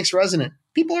 as a Phoenix resident.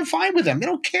 People are fine with them. They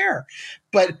don't care.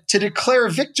 But to declare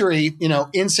victory,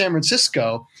 in San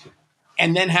Francisco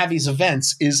and then have these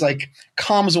events is like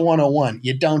comms 101.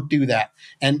 You don't do that.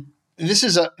 And this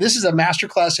is a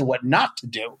masterclass in what not to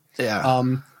do. Yeah.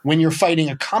 When you're fighting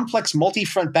a complex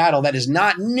multi-front battle that is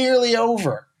not nearly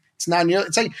over. It's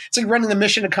like running the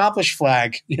mission accomplished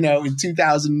flag, in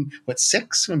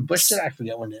 2006 when Bush did. I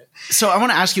forget when it. So I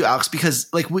want to ask you, Alex, because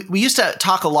like we used to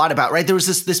talk a lot about, right? There was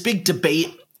this big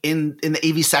debate in the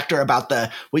AV sector about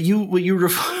what you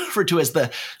refer to as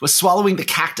was swallowing the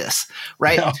cactus,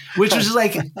 right? No. Which was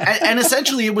like, and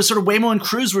essentially it was sort of Waymo and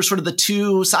Cruise were sort of the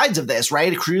two sides of this,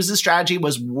 right? Cruise's strategy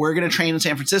was, we're going to train in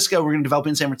San Francisco. We're going to develop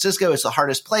in San Francisco. It's the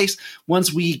hardest place.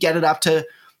 Once we get it up to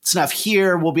snuff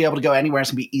here, we'll be able to go anywhere.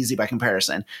 It's going to be easy by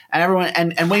comparison. And everyone,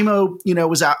 and Waymo,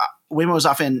 Waymo was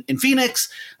off in Phoenix,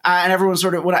 and everyone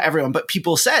sort of, well, not everyone, but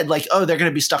people said like, oh, they're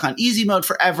going to be stuck on easy mode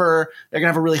forever. They're going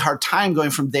to have a really hard time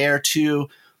going from there to,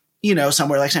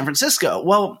 somewhere like San Francisco.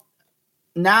 Well,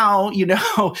 now,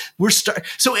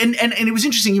 so, and it was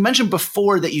interesting. You mentioned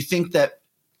before that you think that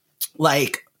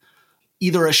like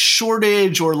either a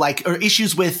shortage or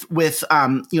issues with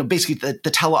basically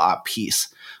the teleop piece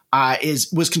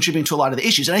was contributing to a lot of the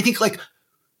issues. And I think like,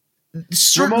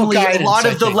 certainly a lot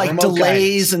of the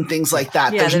delays and things like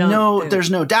that. Yeah, there's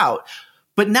no doubt.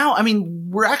 But now, I mean,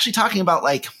 we're actually talking about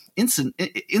like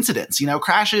incidents,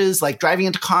 crashes, like driving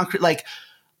into concrete, like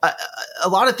a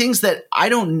lot of things that I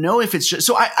don't know if it's just,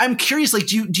 so I'm curious, like,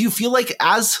 do you feel like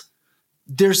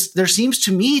there seems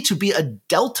to me to be a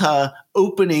delta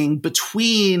opening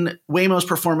between Waymo's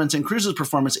performance and Cruise's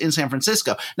performance in San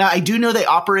Francisco. Now, I do know they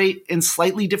operate in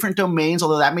slightly different domains,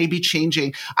 although that may be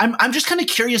changing. I'm just kind of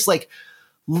curious, like,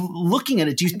 looking at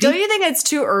it. Don't you think it's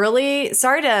too early?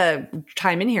 Sorry to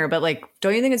chime in here, but like,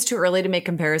 don't you think it's too early to make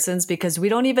comparisons? Because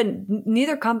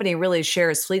neither company really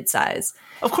shares fleet size.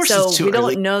 Of course, so it's too early.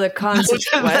 We don't know the concept.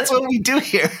 That's what we do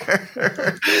here.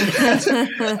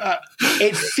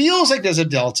 It feels like there's a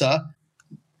delta,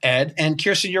 Ed, and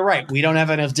Kirsten, you're right. We don't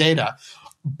have enough data.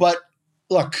 But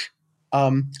look,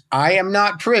 I am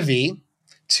not privy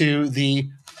to the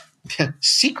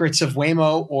secrets of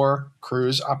Waymo or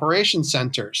Cruise operation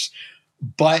centers.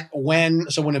 But when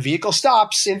a vehicle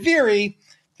stops, in theory,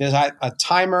 there's a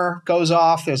timer goes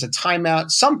off, there's a timeout,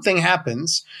 something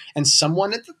happens, and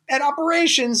someone at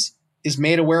operations is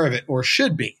made aware of it, or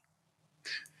should be.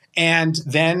 And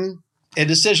then a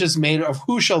decision is made of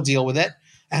who shall deal with it,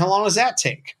 and how long does that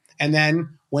take? And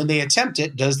then when they attempt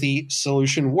it, does the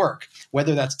solution work?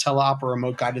 Whether that's teleop or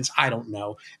remote guidance, I don't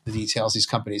know the details of these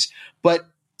companies. But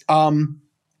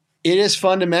it is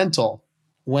fundamental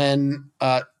when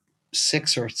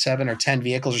 6 or 7 or 10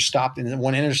 vehicles are stopped in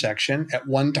one intersection at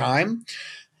one time.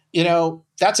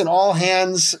 That's an all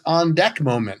hands on deck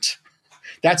moment.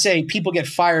 That's a people get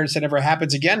fired so it never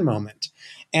happens again moment.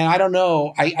 And I don't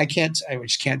know. I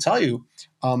just can't tell you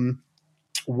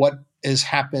what has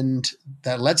happened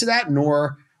that led to that,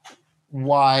 nor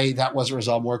why that wasn't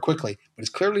resolved more quickly. But it's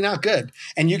clearly not good.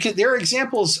 And there are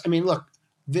examples. I mean, look,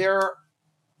 there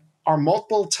are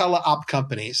multiple teleop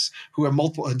companies who have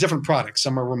multiple different products.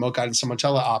 Some are remote guidance, some are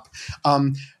teleop,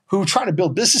 who try to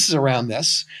build businesses around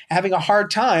this, having a hard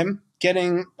time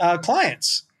getting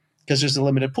clients because there's a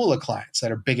limited pool of clients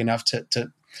that are big enough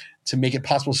to make it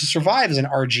possible to survive as an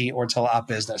RG or teleop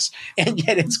business. And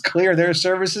yet it's clear their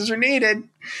services are needed.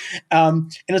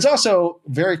 And it's also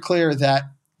very clear that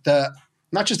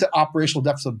not just the operational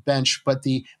depth of the bench, but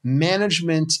the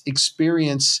management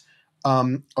experience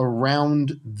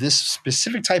around this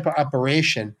specific type of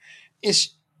operation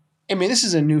this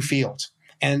is a new field,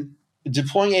 and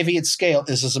deploying AV at scale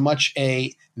is as much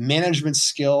a management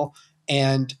skill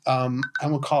and I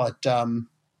will call it,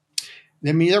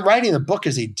 they're writing the book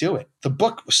as they do it. The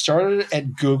book started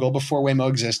at Google before Waymo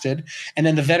existed. And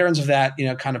then the veterans of that,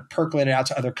 kind of percolated out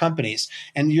to other companies.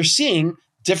 And you're seeing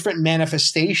different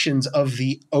manifestations of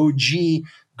the OG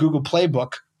Google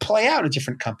playbook play out at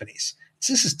different companies.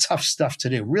 This is tough stuff to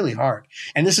do, really hard.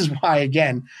 And this is why,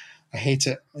 again, I hate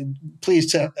to,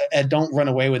 please don't run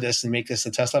away with this and make this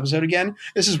a Tesla episode again.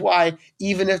 This is why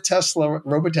even if Tesla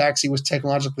robotaxi was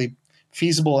technologically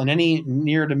feasible in any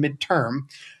near to midterm,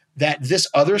 that this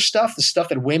other stuff, the stuff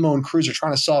that Waymo and Cruise are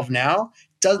trying to solve now,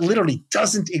 literally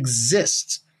doesn't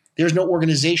exist. There's no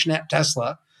organization at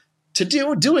Tesla to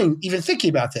doing even thinking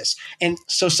about this. And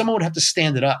so someone would have to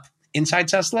stand it up inside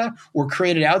Tesla or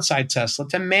create it outside Tesla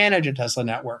to manage a Tesla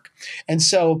network. And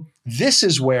so this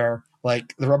is where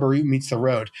like the rubber meets the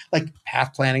road, like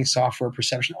path planning, software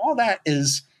perception, all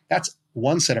that's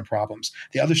one set of problems.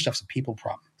 The other stuff's a people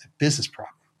problem, a business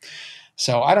problem.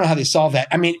 So I don't know how they solve that.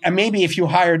 I mean, maybe if you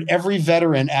hired every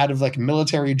veteran out of like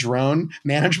military drone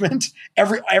management,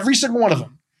 every single one of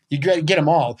them, you get them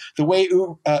all. The way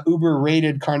Uber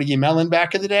rated Carnegie Mellon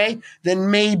back in the day, then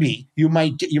maybe you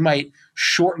might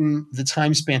shorten the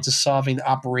time span to solving the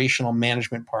operational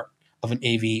management part of an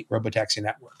AV robotaxi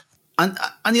network. On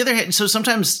the other hand, so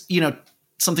sometimes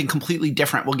something completely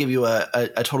different will give you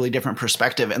a totally different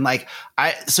perspective. And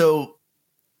so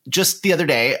just the other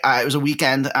day, it was a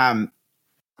weekend.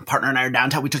 Partner and I are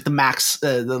downtown. We took the Max,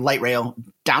 the light rail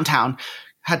downtown.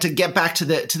 had to get back to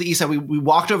the east side. We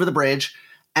walked over the bridge,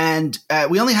 and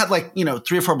we only had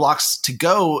 3 or 4 blocks to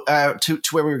go to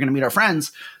where we were going to meet our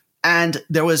friends. And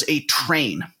there was a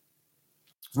train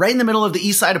right in the middle of the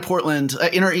east side of Portland,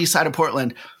 inner east side of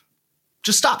Portland,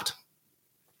 just stopped.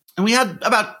 And we had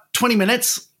about 20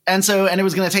 minutes. And it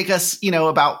was going to take us,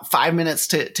 about 5 minutes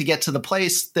to get to the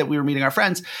place that we were meeting our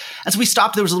friends. And so we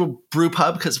stopped. There was a little brew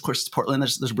pub because, of course, it's Portland.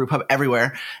 There's a brew pub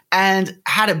everywhere, and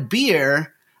had a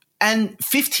beer. And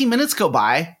 15 minutes go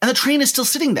by, and the train is still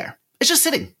sitting there. It's just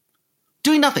sitting,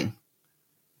 doing nothing.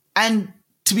 And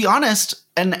to be honest,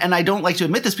 and I don't like to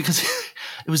admit this because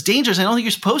it was dangerous. I don't think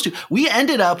you're supposed to. We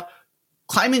ended up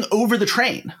climbing over the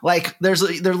train. Like there are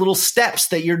little steps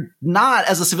that you're not,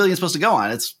 as a civilian, supposed to go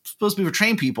on. It's supposed to be for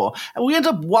trained people. And we end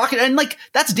up walking, and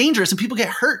that's dangerous, and people get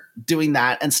hurt doing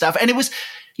that and stuff. And it was,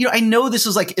 I know this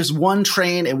was it was one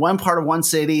train in one part of one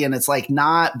city, and it's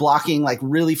not blocking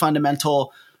really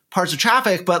fundamental parts of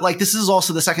traffic. But this is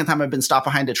also the second time I've been stopped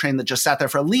behind a train that just sat there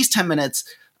for at least 10 minutes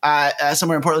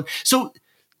somewhere in Portland. So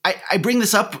I bring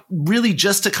this up really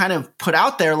just to kind of put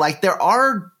out there, there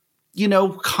are,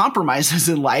 compromises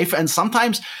in life. And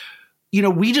sometimes,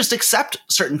 we just accept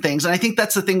certain things. And I think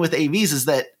that's the thing with AVs is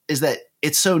that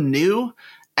it's so new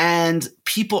and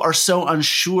people are so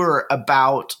unsure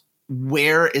about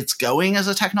where it's going as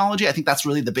a technology. I think that's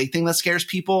really the big thing that scares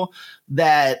people,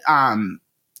 that,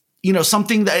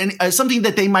 something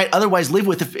that they might otherwise live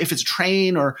with if it's a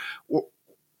train or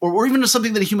even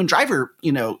something that a human driver,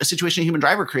 a situation a human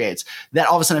driver creates, that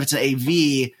all of a sudden, if it's an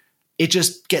AV, it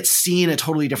just gets seen a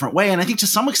totally different way. And I think to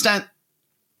some extent,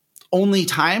 only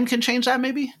time can change that,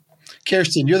 maybe.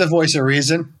 Kirsten, you're the voice of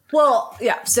reason. Well,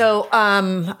 yeah. So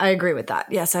I agree with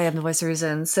that. Yes, I am the voice of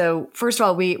reason. So first of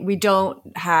all, we don't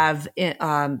have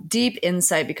deep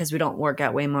insight because we don't work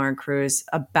at Waymo and Cruise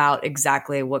about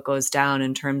exactly what goes down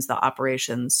in terms of the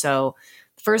operations. So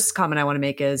the first comment I want to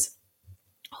make is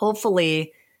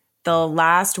hopefully the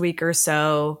last week or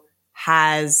so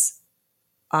has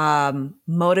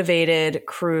motivated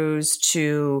Cruise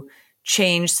to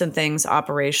change some things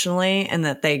operationally, and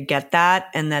that they get that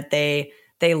and that they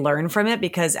learn from it.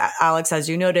 Because Alex, as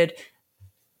you noted,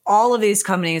 all of these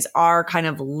companies are kind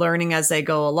of learning as they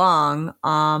go along.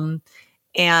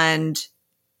 And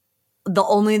the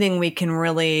only thing we can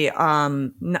really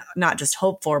not just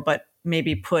hope for, but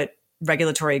maybe put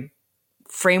regulatory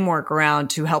framework around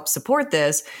to help support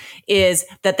this is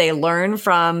that they learn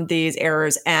from these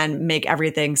errors and make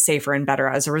everything safer and better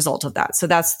as a result of that. So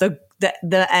that's the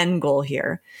end goal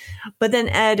here. But then,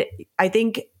 Ed, I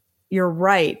think you're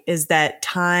right, is that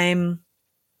time,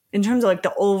 in terms of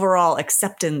the overall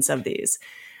acceptance of these,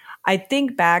 I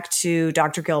think back to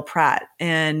Dr. Gil Pratt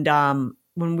and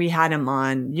when we had him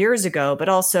on years ago, but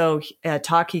also a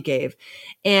talk he gave.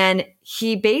 And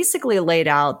he basically laid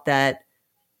out that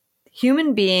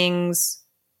human beings,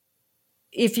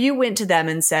 if you went to them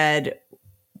and said,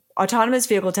 autonomous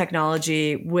vehicle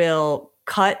technology will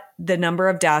cut the number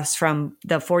of deaths from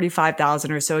the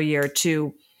 45,000 or so a year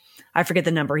to, I forget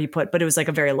the number he put, but it was a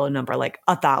very low number,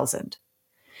 1,000,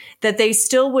 that they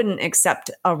still wouldn't accept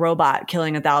a robot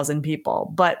killing 1,000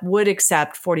 people, but would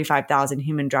accept 45,000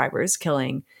 human drivers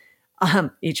killing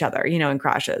each other, in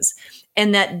crashes.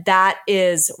 And that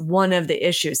is one of the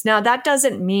issues. Now, that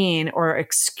doesn't mean or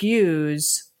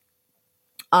excuse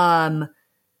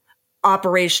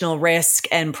operational risk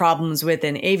and problems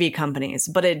within AV companies,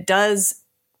 but it does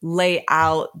lay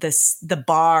out the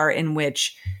bar in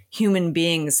which human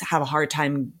beings have a hard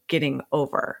time getting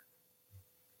over.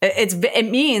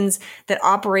 It means that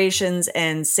operations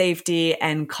and safety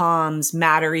and comms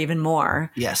matter even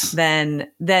more. Yes.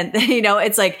 Than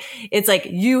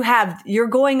you're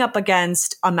going up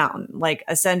against a mountain.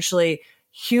 Essentially,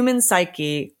 human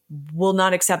psyche will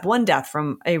not accept one death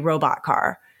from a robot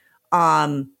car.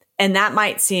 And that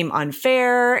might seem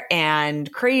unfair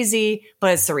and crazy,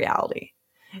 but it's the reality.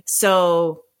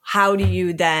 So how do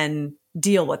you then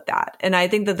deal with that? And I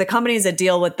think that the companies that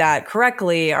deal with that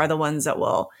correctly are the ones that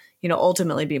will,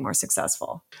 ultimately be more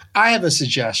successful. I have a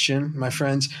suggestion, my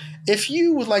friends. If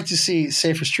you would like to see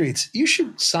safer streets, you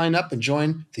should sign up and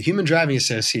join the Human Driving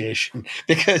Association,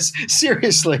 because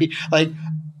seriously,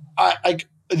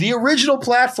 the original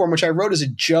platform, which I wrote as a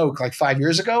joke 5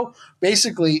 years ago,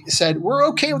 basically said, we're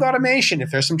okay with automation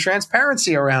if there's some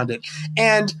transparency around it.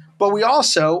 But we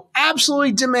also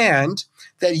absolutely demand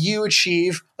that you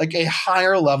achieve a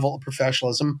higher level of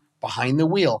professionalism behind the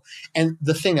wheel. And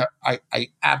the thing that I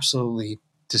absolutely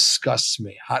disgusts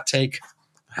me, hot take,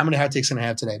 how many hot takes can I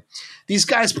have today? These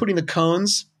guys putting the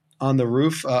cones on the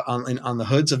roof, on the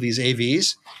hoods of these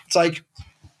AVs. It's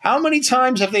how many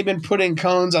times have they been putting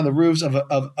cones on the roofs of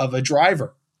a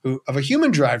driver? of a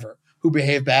human driver who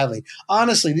behaved badly.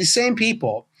 Honestly, these same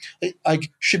people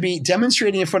should be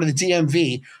demonstrating in front of the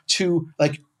DMV to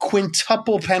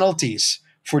quintuple penalties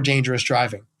for dangerous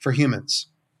driving for humans,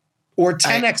 or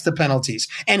 10x the penalties,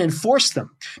 and enforce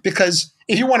them. Because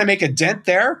if you want to make a dent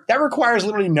there, that requires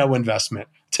literally no investment.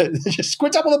 To just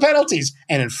quintuple the penalties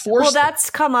and enforce. Well, that's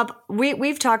come up.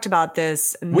 We've talked about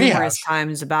this numerous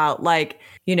times about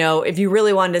if you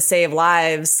really wanted to save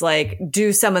lives,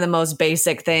 do some of the most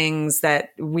basic things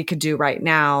that we could do right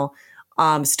now.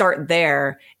 Start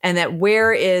there, and that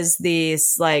where is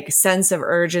this sense of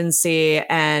urgency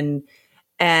and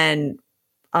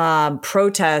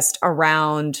protest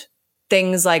around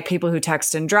things like people who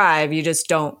text and drive? You just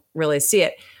don't really see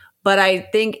it. But I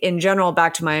think in general,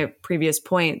 back to my previous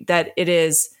point, that it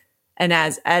is, and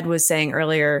as Ed was saying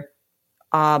earlier,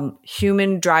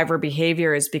 human driver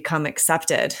behavior has become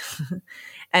accepted.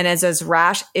 And as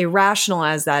irrational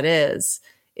as that is,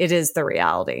 it is the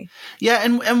reality. Yeah.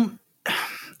 And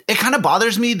it kind of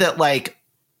bothers me that right?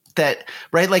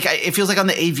 It feels like on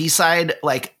the AV side,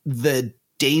 the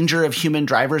danger of human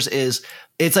drivers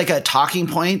it's like a talking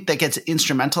point that gets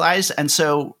instrumentalized. And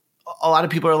so a lot of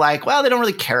people are like, well, they don't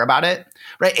really care about it,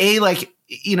 right?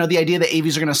 The idea that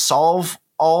AVs are going to solve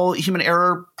all human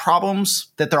error problems,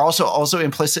 that they're also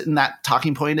implicit in that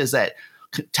talking point is that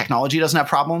technology doesn't have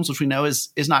problems, which we know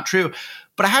is not true.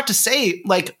 But I have to say,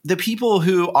 the people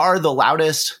who are the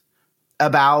loudest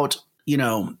about,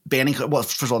 banning, well,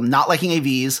 first of all, not liking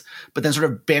AVs, but then sort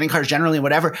of banning cars generally and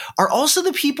whatever, are also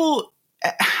the people.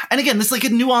 And again, this is a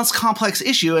nuanced, complex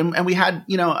issue. And we had,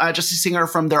 Justice Singer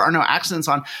from There Are No Accidents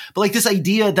on, but this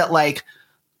idea that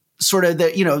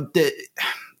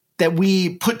that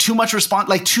we put too much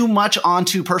too much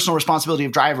onto personal responsibility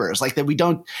of drivers, that we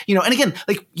don't, and again,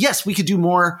 yes, we could do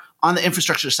more on the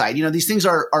infrastructure side. These things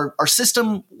are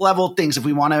system level things if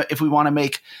we want to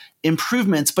make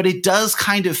improvements, but it does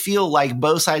kind of feel like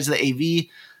both sides of the AV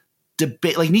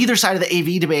debate, neither side of the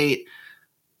AV debate,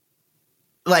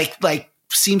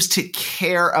 seems to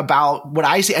care about what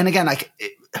I see. And again, a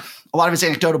lot of it's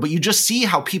anecdotal, but you just see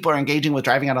how people are engaging with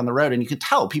driving out on the road, and you can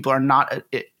tell people are not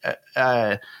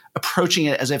approaching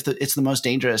it as if it's the most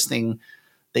dangerous thing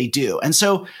they do. And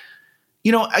so,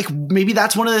 maybe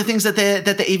that's one of the things that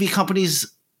the AV companies,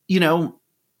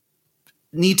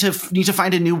 need to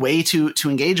find a new way to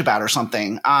engage about or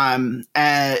something.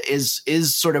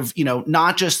 Is sort of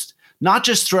not just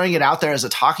throwing it out there as a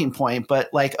talking point, but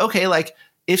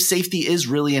if safety is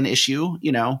really an issue,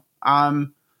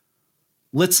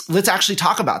 let's actually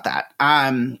talk about that,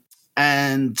 and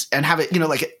have it,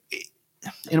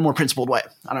 in a more principled way.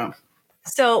 I don't know.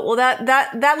 So, well,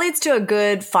 that leads to a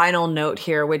good final note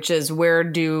here, which is where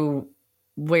do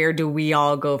we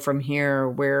all go from here?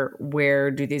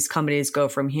 Where do these companies go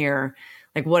from here?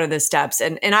 What are the steps?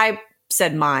 And I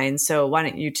said mine, so why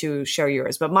don't you two share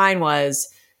yours? But mine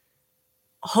was,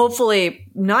 hopefully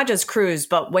not just Cruise,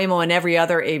 but Waymo and every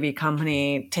other AV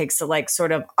company takes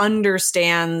sort of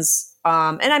understands,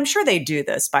 and I'm sure they do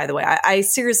this, by the way. I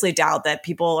seriously doubt that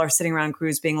people are sitting around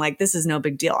Cruise being like, this is no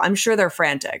big deal. I'm sure they're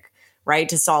frantic, right,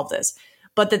 to solve this.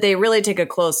 But that they really take a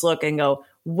close look and go,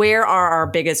 where are our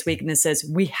biggest weaknesses?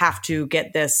 We have to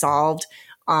get this solved,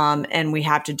 and we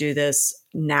have to do this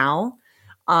now.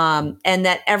 And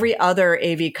that every other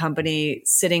AV company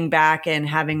sitting back and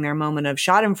having their moment of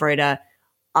schadenfreude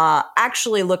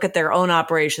actually look at their own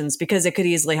operations, because it could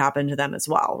easily happen to them as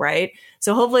well, right?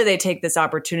 So hopefully they take this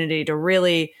opportunity to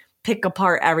really pick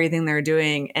apart everything they're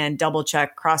doing and double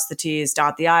check, cross the T's,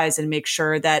 dot the I's, and make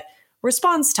sure that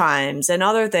response times and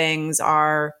other things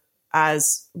are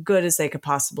as good as they could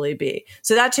possibly be.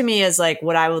 So that to me is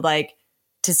what I would like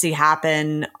to see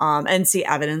happen, and see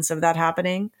evidence of that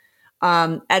happening.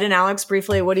 Ed and Alex,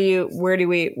 briefly, where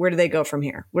do they go from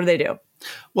here? What do they do?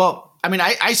 Well, I mean,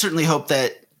 I certainly hope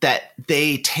that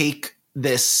they take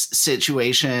this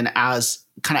situation as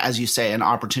kind of, as you say, an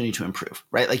opportunity to improve,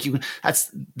 right?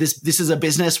 This is a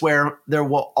business where there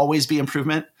will always be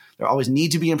improvement. There always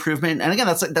need to be improvement. And again,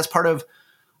 that's part of,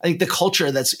 I think, the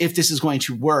culture that's, if this is going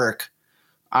to work,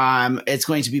 it's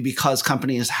going to be because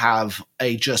companies have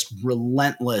a just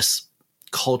relentless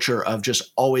culture of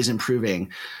just always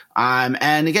improving.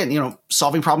 And again,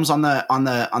 solving problems on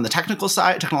the technological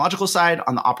side,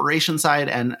 on the operation side,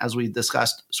 and as we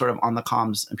discussed, sort of on the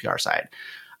comms and PR side.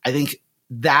 I think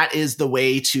that is the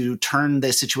way to turn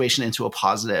this situation into a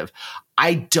positive.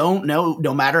 I don't know,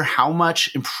 no matter how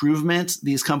much improvement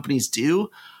these companies do,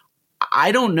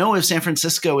 I don't know if San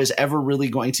Francisco is ever really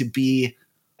going to be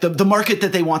the market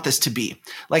that they want this to be.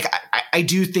 I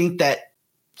do think that,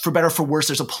 for better or for worse,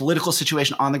 there's a political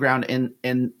situation on the ground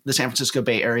in the San Francisco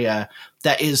Bay Area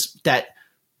that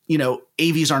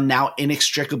AVs are now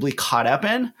inextricably caught up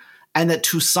in, and that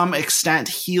to some extent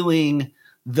healing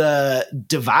the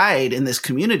divide in this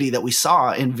community that we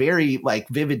saw in very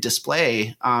vivid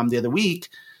display the other week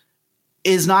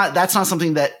that's not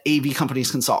something that AV companies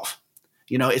can solve.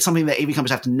 It's something that AV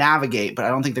companies have to navigate, but I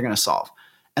don't think they're going to solve.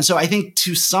 And so I think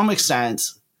to some extent,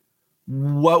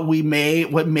 what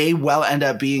may well end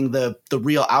up being the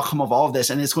real outcome of all of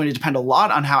this, and it's going to depend a lot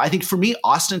on how, I think for me,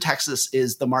 Austin, Texas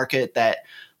is the market that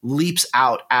leaps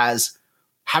out as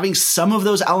having some of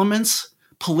those elements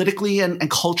politically and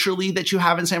culturally that you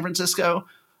have in San Francisco.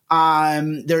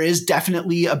 There is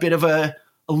definitely a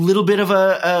little bit of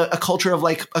a culture of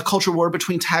a culture war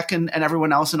between tech and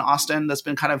everyone else in Austin that's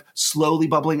been kind of slowly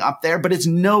bubbling up there, but it's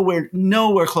nowhere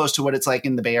close to what it's like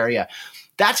in the Bay Area.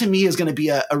 That to me is going to be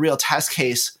a real test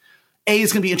case.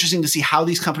 It's going to be interesting to see how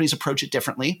these companies approach it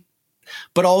differently,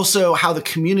 but also how the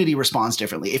community responds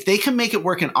differently. If they can make it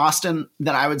work in Austin,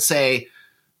 then I would say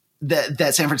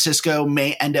that San Francisco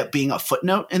may end up being a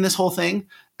footnote in this whole thing.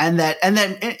 And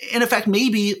then in effect,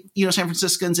 maybe, San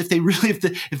Franciscans, if they really,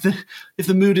 if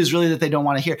the mood is really that they don't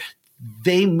want to hear,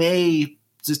 they may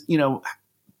just,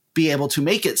 be able to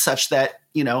make it such that,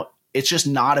 it's just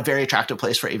not a very attractive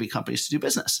place for AV companies to do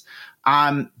business.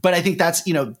 But I think that's,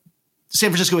 San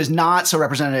Francisco is not so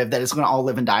representative that it's going to all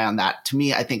live and die on that. To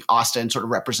me, I think Austin sort of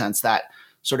represents that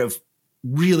sort of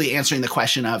really answering the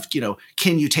question of,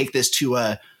 can you take this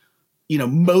to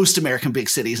most American big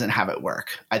cities and have it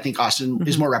work? I think Austin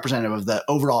is more representative of the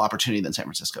overall opportunity than San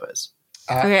Francisco is.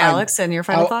 Okay, Alex, and your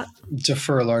final thought?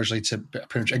 Defer largely to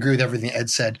pretty much agree with everything Ed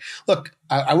said. Look,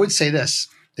 I would say this.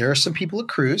 There are some people at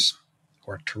Cruise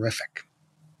who are terrific,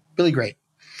 really great.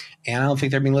 And I don't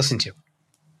think they're being listened to.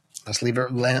 Let's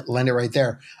land it right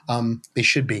there. They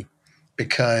should be,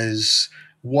 because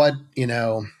what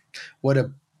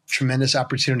a tremendous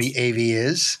opportunity AV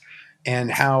is, and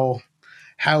how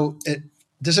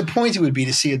disappointing it would be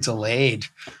to see it delayed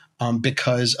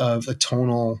because of a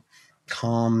tonal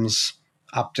comms,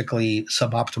 optically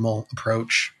suboptimal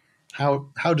approach.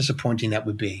 How disappointing that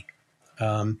would be. There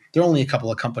are only a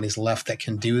couple of companies left that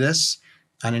can do this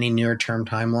on any near-term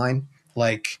timeline.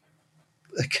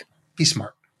 Be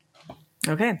smart.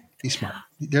 Okay. Be smart.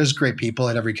 There's great people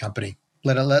at every company.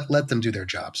 Let them do their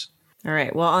jobs. All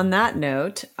right. Well, on that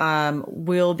note,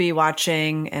 we'll be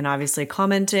watching and obviously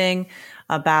commenting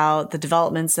about the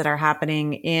developments that are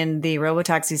happening in the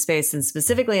robotaxi space, and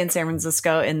specifically in San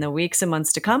Francisco, in the weeks and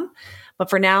months to come. But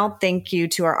for now, thank you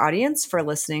to our audience for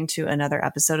listening to another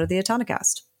episode of the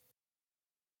Autonocast.